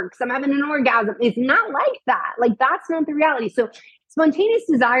 fireworks, I'm having an orgasm. It's not like that. Like that's not the reality. So spontaneous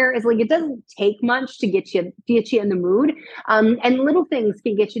desire is like, it doesn't take much to get you in the mood. And little things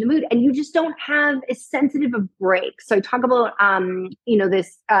can get you in the mood and you just don't have as sensitive of breaks. So I talk about,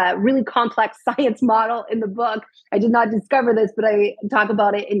 this really complex science model in the book. I did not discover this, but I talk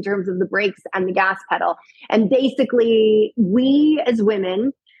about it in terms of the brakes and the gas pedal. And basically we as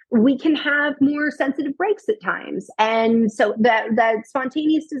women, we can have more sensitive breaks at times. And so that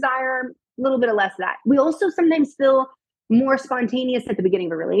spontaneous desire, a little bit of less of that. We also sometimes feel more spontaneous at the beginning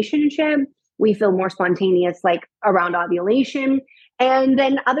of a relationship. We feel more spontaneous like around ovulation. And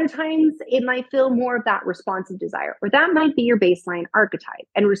then other times it might feel more of that responsive desire, or that might be your baseline archetype.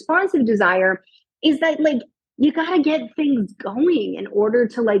 And responsive desire is that like, you got to get things going in order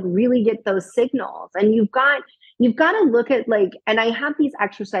to like really get those signals. And you've got to look at like, and I have these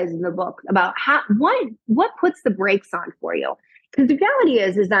exercises in the book about what puts the brakes on for you. Because the reality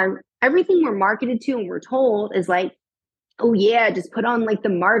is that everything we're marketed to and we're told is like, oh yeah, just put on like the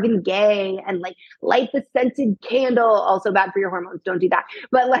Marvin Gaye and like light the scented candle. Also bad for your hormones. Don't do that.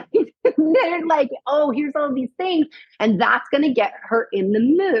 But like, they're like, oh, here's all these things. And that's going to get her in the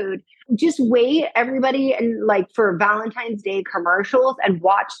mood. Just wait, everybody, and like for Valentine's Day commercials and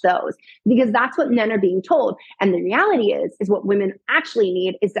watch those because that's what men are being told. And the reality is what women actually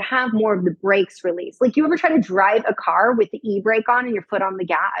need is to have more of the brakes released. Like you ever try to drive a car with the e-brake on and your foot on the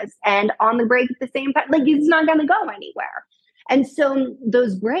gas and on the brake at the same time? Like it's not going to go anywhere. And so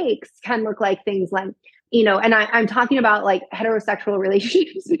those brakes can look like things like, and I'm talking about like heterosexual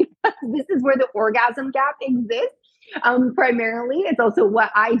relationships because this is where the orgasm gap exists. Primarily, it's also what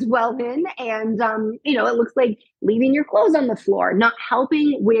I dwell in. And, it looks like leaving your clothes on the floor, not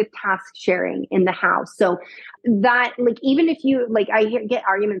helping with task sharing in the house. So that like, even if you like, I get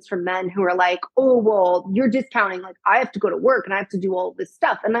arguments from men who are like, oh, well, you're discounting, like I have to go to work and I have to do all this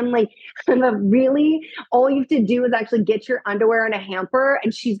stuff. And I'm like, really, all you have to do is actually get your underwear in a hamper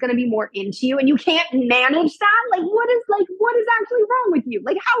and she's going to be more into you and you can't manage that. Like, what is actually wrong with you?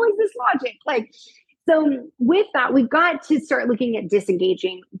 Like, how is this logic? Like, So with that, we've got to start looking at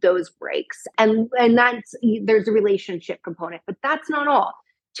disengaging those brakes. And that's, there's a relationship component, but that's not all.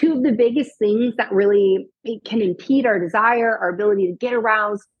 Two of the biggest things that really can impede our desire, our ability to get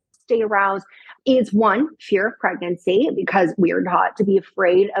aroused, stay aroused, is one, fear of pregnancy, because we are taught to be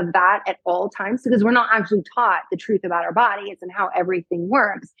afraid of that at all times, because we're not actually taught the truth about our bodies and how everything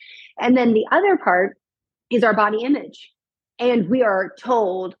works. And then the other part is our body image. And we are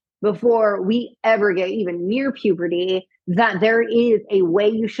told before we ever get even near puberty that there is a way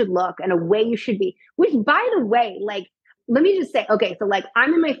you should look and a way you should be, which, by the way, like, let me just say, okay, so like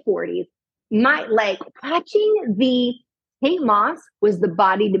I'm in my 40s, like watching the Kate Moss was the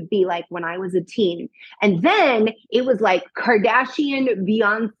body to be like when I was a teen. And then it was like Kardashian,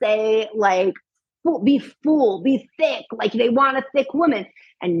 Beyonce, like be full, be thick, like they want a thick woman.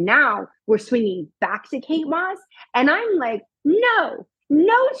 And now we're swinging back to Kate Moss. And I'm like, no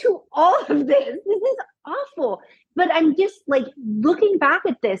to all of this. This is awful. But I'm just like looking back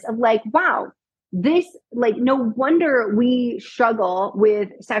at this of like, wow, this, like, no wonder we struggle with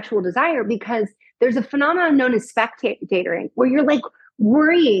sexual desire, because there's a phenomenon known as spectatoring, where you're like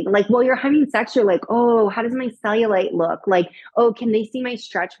worrying, like while you're having sex, you're like, oh, how does my cellulite look? Like, oh, can they see my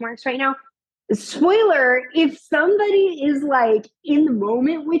stretch marks right now? Spoiler, if somebody is like in the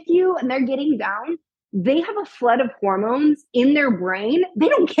moment with you and they're getting down, they have a flood of hormones in their brain. They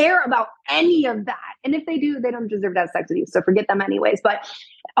don't care about any of that. And if they do, they don't deserve to have sex with you. So forget them anyways. But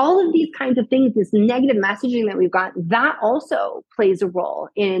all of these kinds of things, this negative messaging that we've got, that also plays a role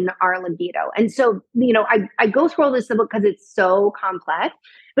in our libido. And so, you know, I go through all this because it's so complex,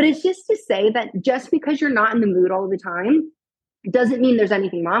 but it's just to say that just because you're not in the mood all the time doesn't mean there's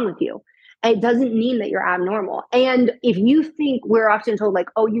anything wrong with you. It doesn't mean that you're abnormal. And if you think, we're often told like,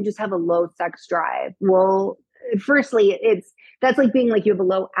 oh, you just have a low sex drive. Well, firstly, that's like being like you have a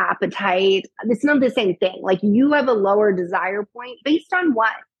low appetite. It's not the same thing. Like you have a lower desire point based on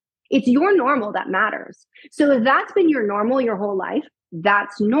what? It's your normal that matters. So if that's been your normal your whole life,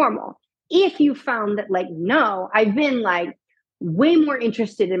 that's normal. If you found that like, no, I've been like way more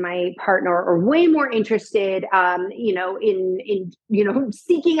interested in my partner, or way more interested, in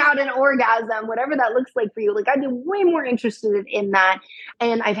seeking out an orgasm, whatever that looks like for you. Like I've been way more interested in that.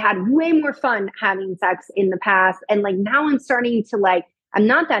 And I've had way more fun having sex in the past. And like, now I'm starting to like, I'm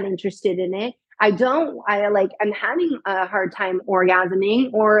not that interested in it. I'm having a hard time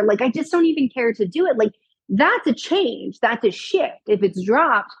orgasming, or like, I just don't even care to do it. Like that's a change. That's a shift. If it's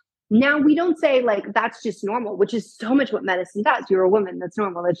dropped, now we don't say like, that's just normal, which is so much what medicine does. You're a woman. That's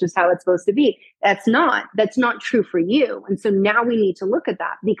normal. That's just how it's supposed to be. That's not true for you. And so now we need to look at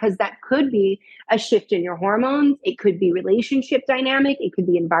that, because that could be a shift in your hormones. It could be relationship dynamic. It could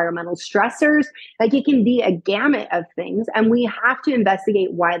be environmental stressors. Like it can be a gamut of things. And we have to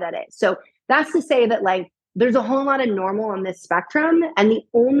investigate why that is. So that's to say that like, there's a whole lot of normal on this spectrum. And the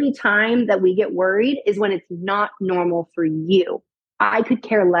only time that we get worried is when it's not normal for you. I could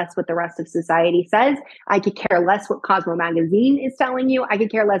care less what the rest of society says. I could care less what Cosmo magazine is telling you. I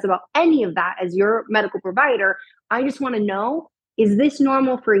could care less about any of that as your medical provider. I just want to know, is this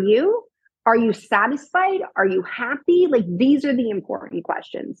normal for you? Are you satisfied? Are you happy? Like these are the important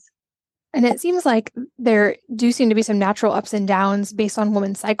questions. And it seems like there do seem to be some natural ups and downs based on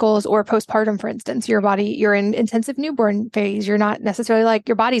women's cycles or postpartum, for instance. Your body, you're in intensive newborn phase. You're not necessarily like,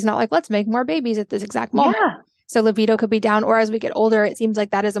 your body's not like, let's make more babies at this exact moment. Yeah. So libido could be down, or as we get older, it seems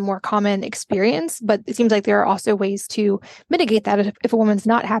like that is a more common experience, but it seems like there are also ways to mitigate that if a woman's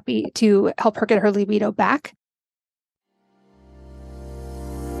not happy, to help her get her libido back.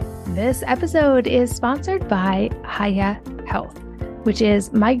 This episode is sponsored by Hiya Health, which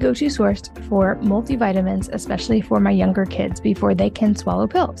is my go-to source for multivitamins, especially for my younger kids before they can swallow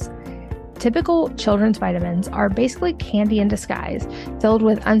pills. Typical children's vitamins are basically candy in disguise, filled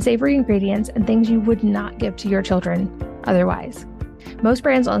with unsavory ingredients and things you would not give to your children otherwise. Most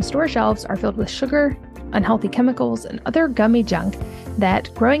brands on store shelves are filled with sugar, unhealthy chemicals, and other gummy junk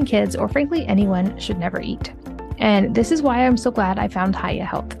that growing kids, or frankly anyone, should never eat. And this is why I'm so glad I found Hiya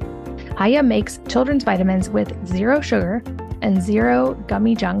Health. Hiya makes children's vitamins with zero sugar and zero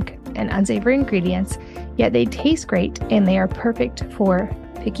gummy junk and unsavory ingredients, yet they taste great and they are perfect for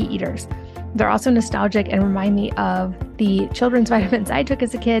picky eaters. They're also nostalgic and remind me of the children's vitamins I took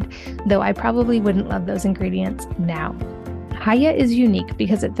as a kid, though I probably wouldn't love those ingredients now. Hiya is unique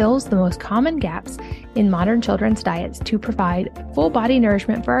because it fills the most common gaps in modern children's diets to provide full body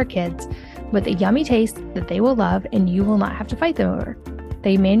nourishment for our kids with a yummy taste that they will love and you will not have to fight them over.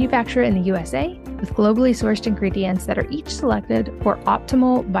 They manufacture in the USA with globally sourced ingredients that are each selected for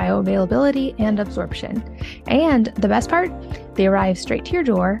optimal bioavailability and absorption. And the best part, they arrive straight to your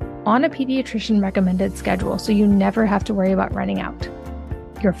door on a pediatrician recommended schedule so you never have to worry about running out.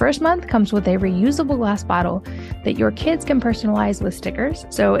 Your first month comes with a reusable glass bottle that your kids can personalize with stickers.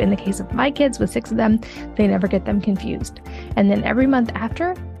 So in the case of my kids with 6 of them, they never get them confused. And then every month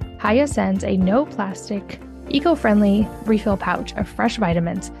after, Haya sends a no plastic, eco-friendly refill pouch of fresh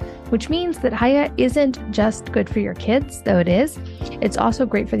vitamins, which means that Haya isn't just good for your kids, though it is, it's also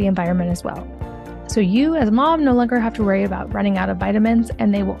great for the environment as well. So you as a mom no longer have to worry about running out of vitamins,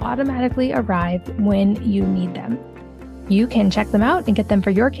 and they will automatically arrive when you need them. You can check them out and get them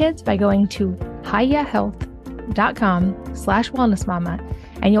for your kids by going to hayahealth.com/wellnessmama,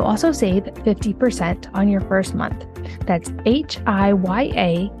 and you'll also save 50% on your first month. That's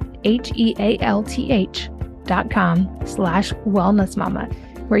HIYAHEALTH.com/wellnessmama,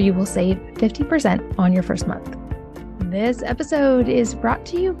 where you will save 50% on your first month. This episode is brought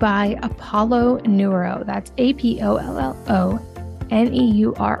to you by Apollo Neuro. That's APOLLONEURO.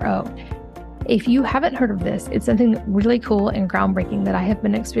 If you haven't heard of this, it's something really cool and groundbreaking that I have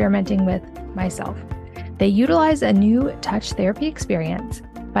been experimenting with myself. They utilize a new touch therapy experience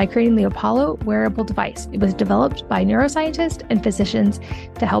by creating the Apollo wearable device. It was developed by neuroscientists and physicians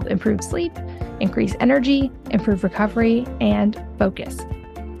to help improve sleep, increase energy, improve recovery, and focus.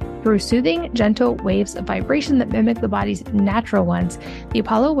 Through soothing, gentle waves of vibration that mimic the body's natural ones, the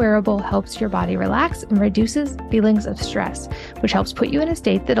Apollo wearable helps your body relax and reduces feelings of stress, which helps put you in a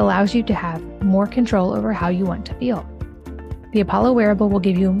state that allows you to have more control over how you want to feel. The Apollo wearable will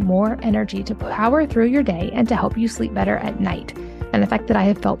give you more energy to power through your day and to help you sleep better at night, an effect that I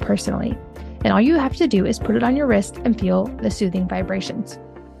have felt personally. And all you have to do is put it on your wrist and feel the soothing vibrations.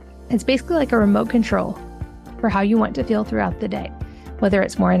 It's basically like a remote control for how you want to feel throughout the day. Whether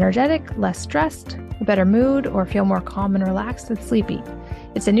it's more energetic, less stressed, a better mood, or feel more calm and relaxed and sleepy.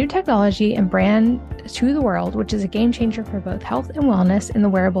 It's a new technology and brand to the world, which is a game changer for both health and wellness in the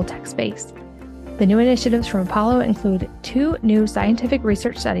wearable tech space. The new initiatives from Apollo include 2 new scientific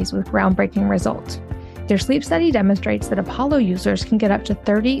research studies with groundbreaking results. Their sleep study demonstrates that Apollo users can get up to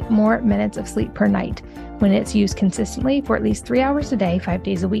 30 more minutes of sleep per night when it's used consistently for at least 3 hours a day, 5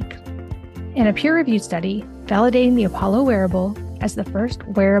 days a week. And a peer-reviewed study validating the Apollo wearable as the first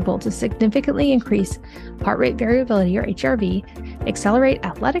wearable to significantly increase heart rate variability, or HRV, accelerate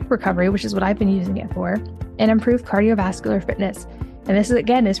athletic recovery, which is what I've been using it for, and improve cardiovascular fitness. And this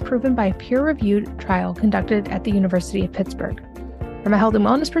is proven by a peer-reviewed trial conducted at the University of Pittsburgh. From a health and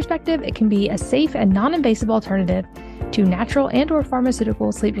wellness perspective, it can be a safe and non-invasive alternative to natural and/or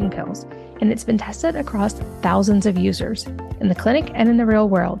pharmaceutical sleeping pills, and it's been tested across thousands of users in the clinic and in the real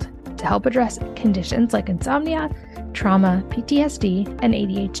world to help address conditions like insomnia, trauma, PTSD, and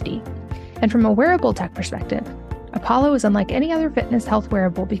ADHD. And from a wearable tech perspective, Apollo is unlike any other fitness health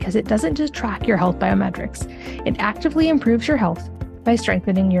wearable because it doesn't just track your health biometrics. It actively improves your health by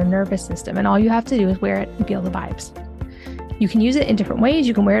strengthening your nervous system, and all you have to do is wear it and feel the vibes. You can use it in different ways.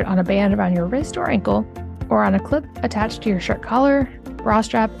 You can wear it on a band around your wrist or ankle, or on a clip attached to your shirt collar, bra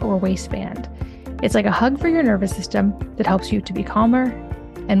strap, or waistband. It's like a hug for your nervous system that helps you to be calmer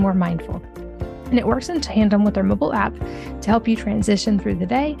and more mindful. And it works in tandem with our mobile app to help you transition through the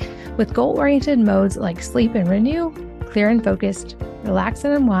day with goal-oriented modes like sleep and renew, clear and focused, relax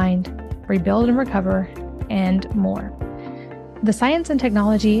and unwind, rebuild and recover, and more. The science and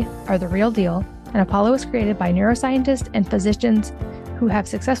technology are the real deal, and Apollo was created by neuroscientists and physicians who have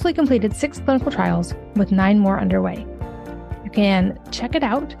successfully completed 6 clinical trials with 9 more underway. You can check it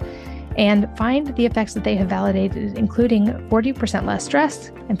out and find the effects that they have validated, including 40% less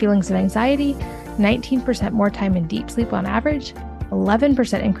stress and feelings of anxiety, 19% more time in deep sleep on average,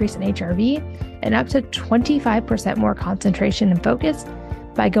 11% increase in HRV, and up to 25% more concentration and focus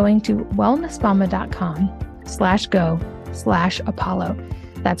by going to wellnessmama.com/go/Apollo.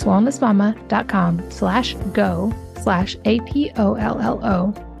 That's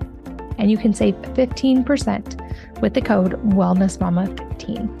wellnessmama.com/go/APOLLO. And you can save 15% with the code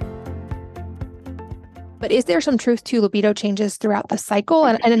WellnessMama15. But is there some truth to libido changes throughout the cycle?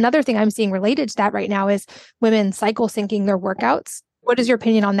 And another thing I'm seeing related to that right now is women cycle syncing their workouts. What is your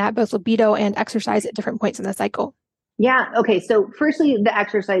opinion on that, both libido and exercise at different points in the cycle? Yeah. Okay. So firstly, the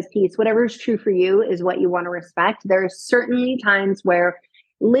exercise piece, whatever is true for you is what you want to respect. There are certainly times where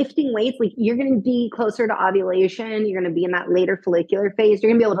lifting weights, like you're going to be closer to ovulation. You're going to be in that later follicular phase. You're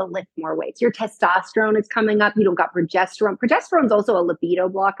going to be able to lift more weights. Your testosterone is coming up. You don't got progesterone. Progesterone is also a libido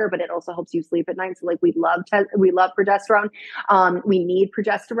blocker, but it also helps you sleep at night. So like we love progesterone. We need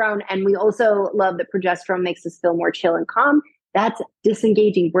progesterone. And we also love that progesterone makes us feel more chill and calm. That's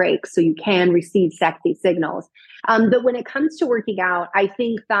disengaging brakes. So you can receive sexy signals. But when it comes to working out, I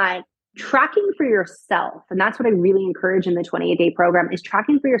think that tracking for yourself, and that's what I really encourage in the 28-day program, is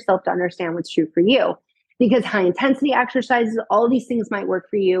tracking for yourself to understand what's true for you. Because high intensity exercises, all these things might work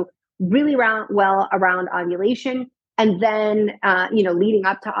for you really well around ovulation. And then, leading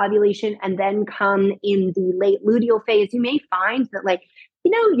up to ovulation, and then come in the late luteal phase, you may find that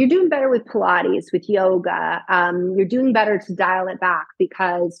you're doing better with Pilates, with yoga. You're doing better to dial it back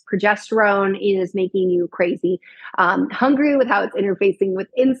because progesterone is making you crazy, hungry with how it's interfacing with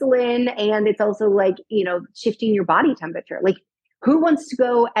insulin. And it's also shifting your body temperature. Like, who wants to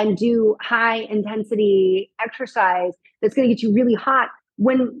go and do high intensity exercise that's going to get you really hot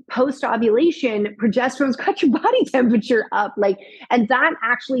when post ovulation, progesterone's got your body temperature up? And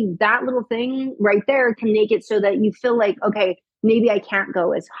that little thing right there can make it so that you feel like, okay, maybe I can't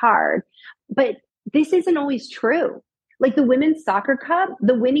go as hard. But this isn't always true. Like the women's soccer cup,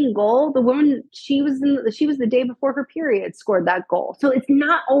 the winning goal, the woman, she was the day before her period, scored that goal. So it's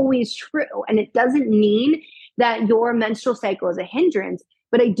not always true. And it doesn't mean that your menstrual cycle is a hindrance.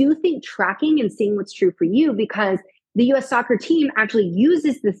 But I do think tracking and seeing what's true for you, because the US soccer team actually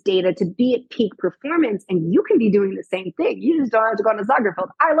uses this data to be at peak performance, and you can be doing the same thing. You just don't have to go on a soccer field.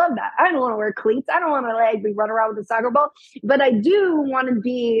 I love that. I don't want to wear cleats. I don't want to run around with a soccer ball, but I do want to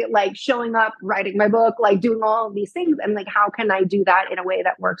be showing up, writing my book, doing all of these things. And how can I do that in a way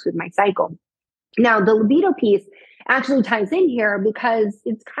that works with my cycle? Now, the libido piece actually ties in here because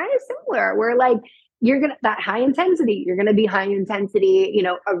it's kind of similar. Where that high intensity, you're going to be high intensity,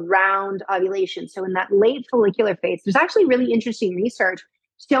 around ovulation. So in that late follicular phase, there's actually really interesting research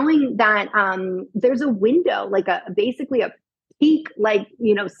showing that there's a window, basically a peak,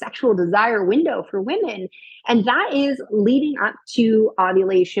 sexual desire window for women. And that is leading up to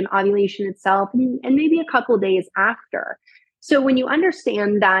ovulation itself, and maybe a couple of days after. So when you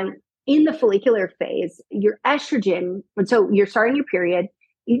understand that in the follicular phase, your estrogen, and so you're starting your period,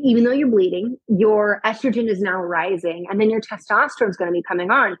 even though you're bleeding, your estrogen is now rising, and then your testosterone is going to be coming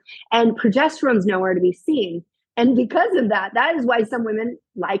on, and progesterone's nowhere to be seen. And because of that, that is why some women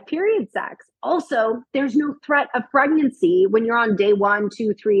like period sex. Also, there's no threat of pregnancy when you're on day 1,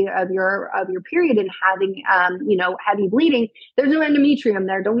 2, 3 of your period and having heavy bleeding. There's no endometrium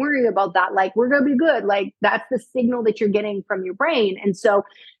there. Don't worry about that. We're gonna be good. That's the signal that you're getting from your brain, and so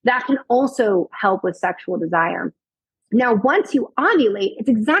that can also help with sexual desire. Now, once you ovulate, it's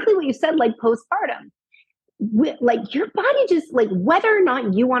exactly what you said, postpartum. Your body just whether or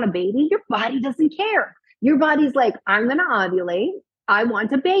not you want a baby, your body doesn't care. Your body's I'm going to ovulate. I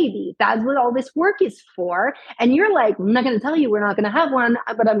want a baby. That's what all this work is for. And you're I'm not going to tell you we're not going to have one,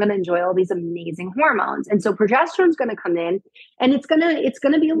 but I'm going to enjoy all these amazing hormones. And so progesterone's going to come in, and it's going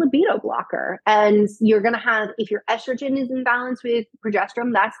to be a libido blocker. And you're going to have, if your estrogen is in balance with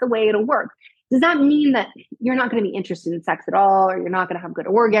progesterone, that's the way it'll work. Does that mean that you're not going to be interested in sex at all, or you're not going to have good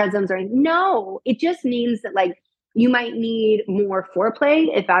orgasms or anything? No, it just means that you might need more foreplay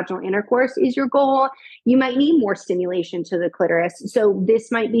if vaginal intercourse is your goal. You might need more stimulation to the clitoris. So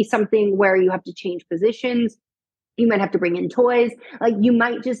this might be something where you have to change positions. You might have to bring in toys. You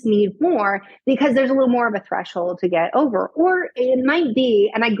might just need more because there's a little more of a threshold to get over. Or it might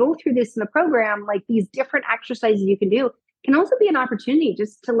be, and I go through this in the program, these different exercises you can do can also be an opportunity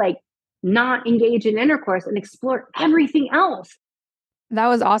just to not engage in intercourse and explore everything else. That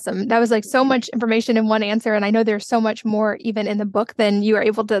was awesome. That was so much information in one answer. And I know there's so much more even in the book than you are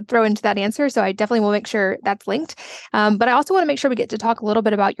able to throw into that answer. So I definitely will make sure that's linked. But I also want to make sure we get to talk a little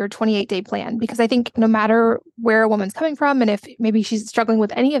bit about your 28-day plan, because I think no matter where a woman's coming from, and if maybe she's struggling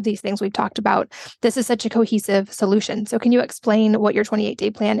with any of these things we've talked about, this is such a cohesive solution. So can you explain what your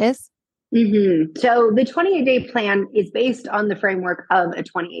 28-day plan is? Mm-hmm. So the 28-day plan is based on the framework of a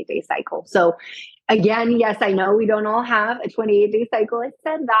 28-day cycle. So again, yes, I know we don't all have a 28-day cycle. I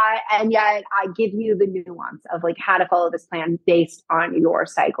said that, and yet I give you the nuance of how to follow this plan based on your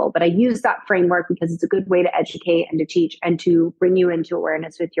cycle. But I use that framework because it's a good way to educate and to teach and to bring you into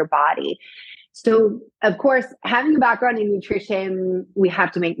awareness with your body. So, of course, having a background in nutrition, we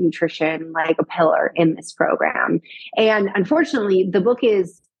have to make nutrition a pillar in this program. And unfortunately, the book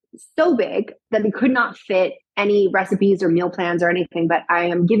is so big that we could not fit any recipes or meal plans or anything, but I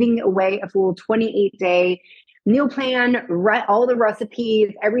am giving away a full 28-day meal plan, all the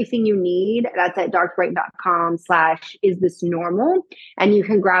recipes, everything you need. That's at darkbrighten.com/isthisnormal. And you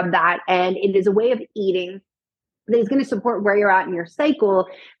can grab that. And it is a way of eating that is going to support where you're at in your cycle,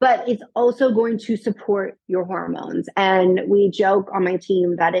 but it's also going to support your hormones. And we joke on my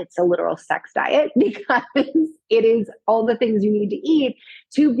team that it's a literal sex diet because it is all the things you need to eat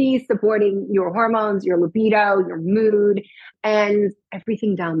to be supporting your hormones, your libido, your mood, and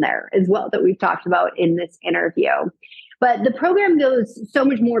everything down there as well that we've talked about in this interview. But the program goes so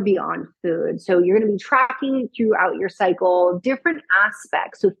much more beyond food. So you're going to be tracking throughout your cycle different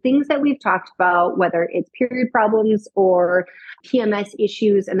aspects. So things that we've talked about, whether it's period problems or PMS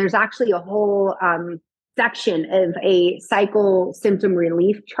issues, and there's actually a whole section of a cycle symptom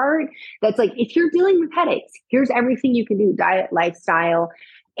relief chart that's like, if you're dealing with headaches, here's everything you can do: diet, lifestyle.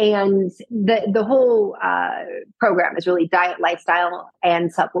 And the whole program is really diet, lifestyle,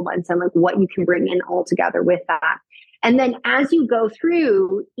 and supplements, and like what you can bring in all together with that. And then as you go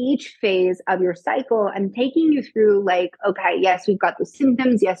through each phase of your cycle, I'm taking you through like, okay, yes, we've got the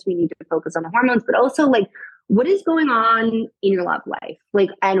symptoms. Yes, we need to focus on the hormones, but also like, what is going on in your love life? Like,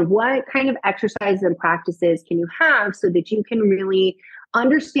 and what kind of exercises and practices can you have so that you can really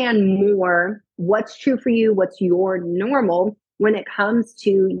understand more what's true for you, what's your normal when it comes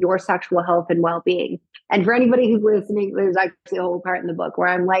to your sexual health and well-being. And for anybody who's listening, there's actually a whole part in the book where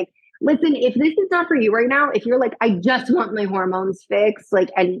I'm like, listen, if this is not for you right now, if you're like, I just want my hormones fixed, like,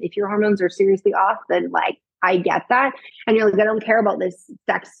 and if your hormones are seriously off, then like, I get that. And you're like, I don't care about this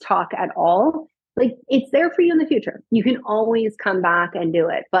sex talk at all. Like, it's there for you in the future. You can always come back and do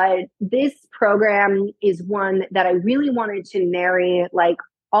it. But this program is one that I really wanted to marry like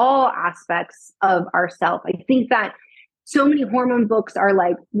all aspects of ourself. I think that so many hormone books are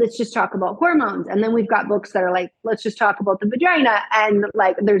like, let's just talk about hormones. And then we've got books that are like, let's just talk about the vagina. And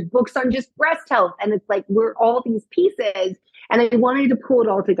like, there's books on just breast health. And it's like, we're all these pieces. And I wanted to pull it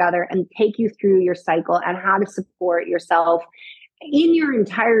all together and take you through your cycle and how to support yourself in your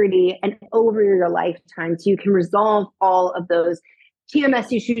entirety and over your lifetime, so you can resolve all of those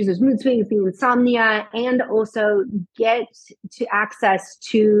TMS issues, those mood swings, the insomnia, and also get to access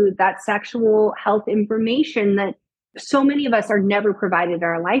to that sexual health information that so many of us are never provided in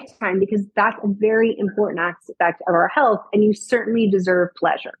our lifetime, because that's a very important aspect of our health, and you certainly deserve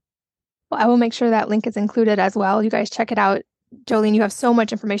pleasure. Well, I will make sure that link is included as well. You guys check it out. Jolene, you have so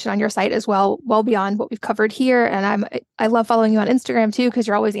much information on your site as well beyond what we've covered here. And I love following you on Instagram too, because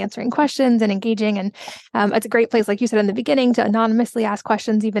you're always answering questions and engaging. And it's a great place, like you said in the beginning, to anonymously ask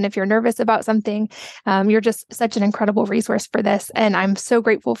questions, even if you're nervous about something. You're just such an incredible resource for this. And I'm so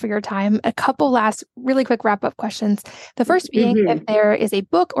grateful for your time. A couple last really quick wrap-up questions. The first being, if there is a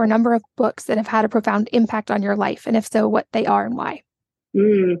book or number of books that have had a profound impact on your life, and if so, what they are and why.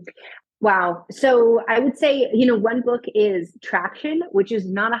 Wow. So I would say, one book is Traction, which is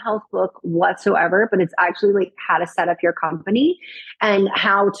not a health book whatsoever, but it's actually like how to set up your company and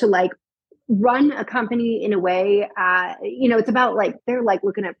how to like run a company in a way, it's about like, they're like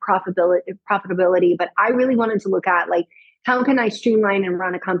looking at profitability, but I really wanted to look at like, how can I streamline and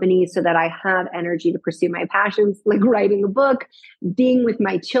run a company so that I have energy to pursue my passions, like writing a book, being with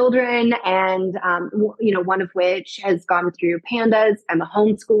my children, and, one of which has gone through pandas. I'm a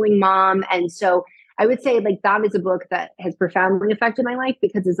homeschooling mom. And so I would say like that is a book that has profoundly affected my life,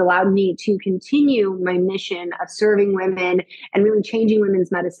 because it's allowed me to continue my mission of serving women and really changing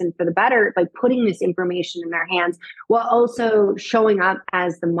women's medicine for the better by putting this information in their hands, while also showing up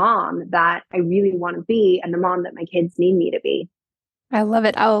as the mom that I really want to be and the mom that my kids need me to be. I love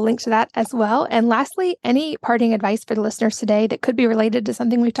it. I'll link to that as well. And lastly, any parting advice for the listeners today that could be related to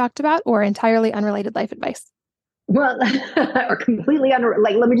something we've talked about, or entirely unrelated life advice? Well, or completely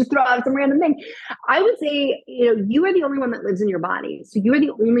like, let me just throw out some random thing. I would say, you are the only one that lives in your body. So you are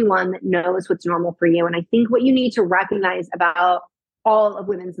the only one that knows what's normal for you. And I think what you need to recognize about all of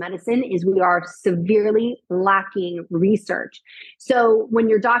women's medicine is we are severely lacking research. So when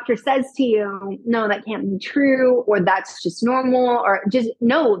your doctor says to you, no, that can't be true, or that's just normal, or just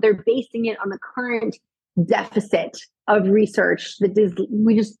no, they're basing it on the current deficit of research that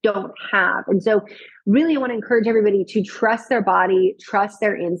we just don't have. And so really, I want to encourage everybody to trust their body, trust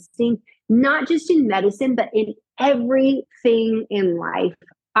their instinct, not just in medicine, but in everything in life.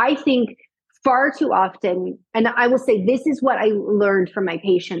 I think far too often, and I will say this is what I learned from my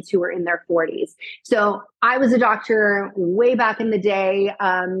patients who are in their 40s. So I was a doctor way back in the day.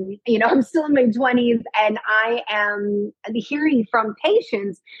 I'm still in my 20s, and I am hearing from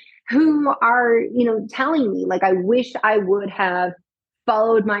patients who are, telling me like, I wish I would have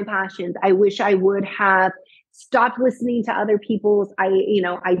followed my passions. I wish I would have stopped listening to other people's,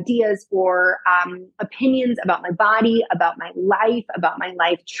 ideas or opinions about my body, about my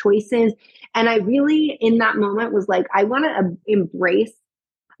life choices. And I really, in that moment, was like, I want to embrace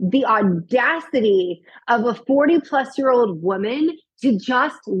the audacity of a 40-plus-year-old woman to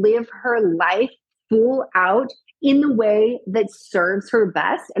just live her life full out in the way that serves her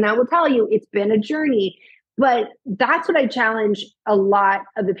best. And I will tell you, it's been a journey, but that's what I challenge a lot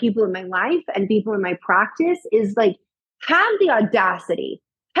of the people in my life and people in my practice is like, have the audacity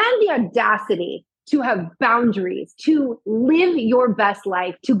to have boundaries, to live your best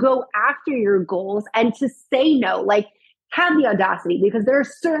life, to go after your goals and to say no. Like, have the audacity, because there are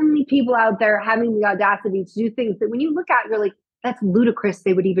certainly people out there having the audacity to do things that when you look at, you're like, that's ludicrous.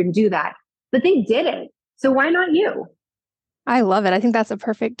 They would even do that, but they did it. So why not you? I love it. I think that's a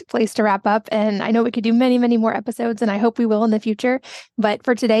perfect place to wrap up. And I know we could do many, many more episodes, and I hope we will in the future. But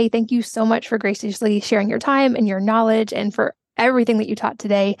for today, thank you so much for graciously sharing your time and your knowledge and for everything that you taught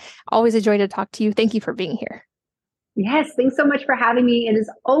today. Always a joy to talk to you. Thank you for being here. Yes, thanks so much for having me. It is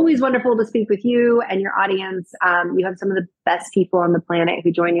always wonderful to speak with you and your audience. You have some of the best people on the planet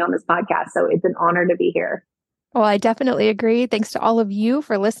who join you on this podcast. So it's an honor to be here. Well, I definitely agree. Thanks to all of you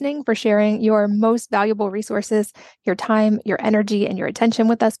for listening, for sharing your most valuable resources, your time, your energy, and your attention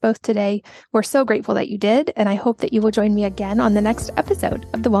with us both today. We're so grateful that you did, and I hope that you will join me again on the next episode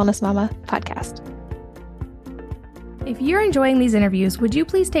of the Wellness Mama podcast. If you're enjoying these interviews, would you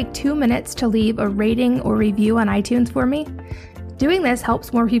please take 2 minutes to leave a rating or review on iTunes for me? Doing this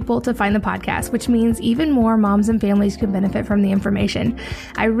helps more people to find the podcast, which means even more moms and families can benefit from the information.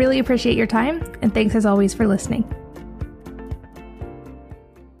 I really appreciate your time, and thanks as always for listening.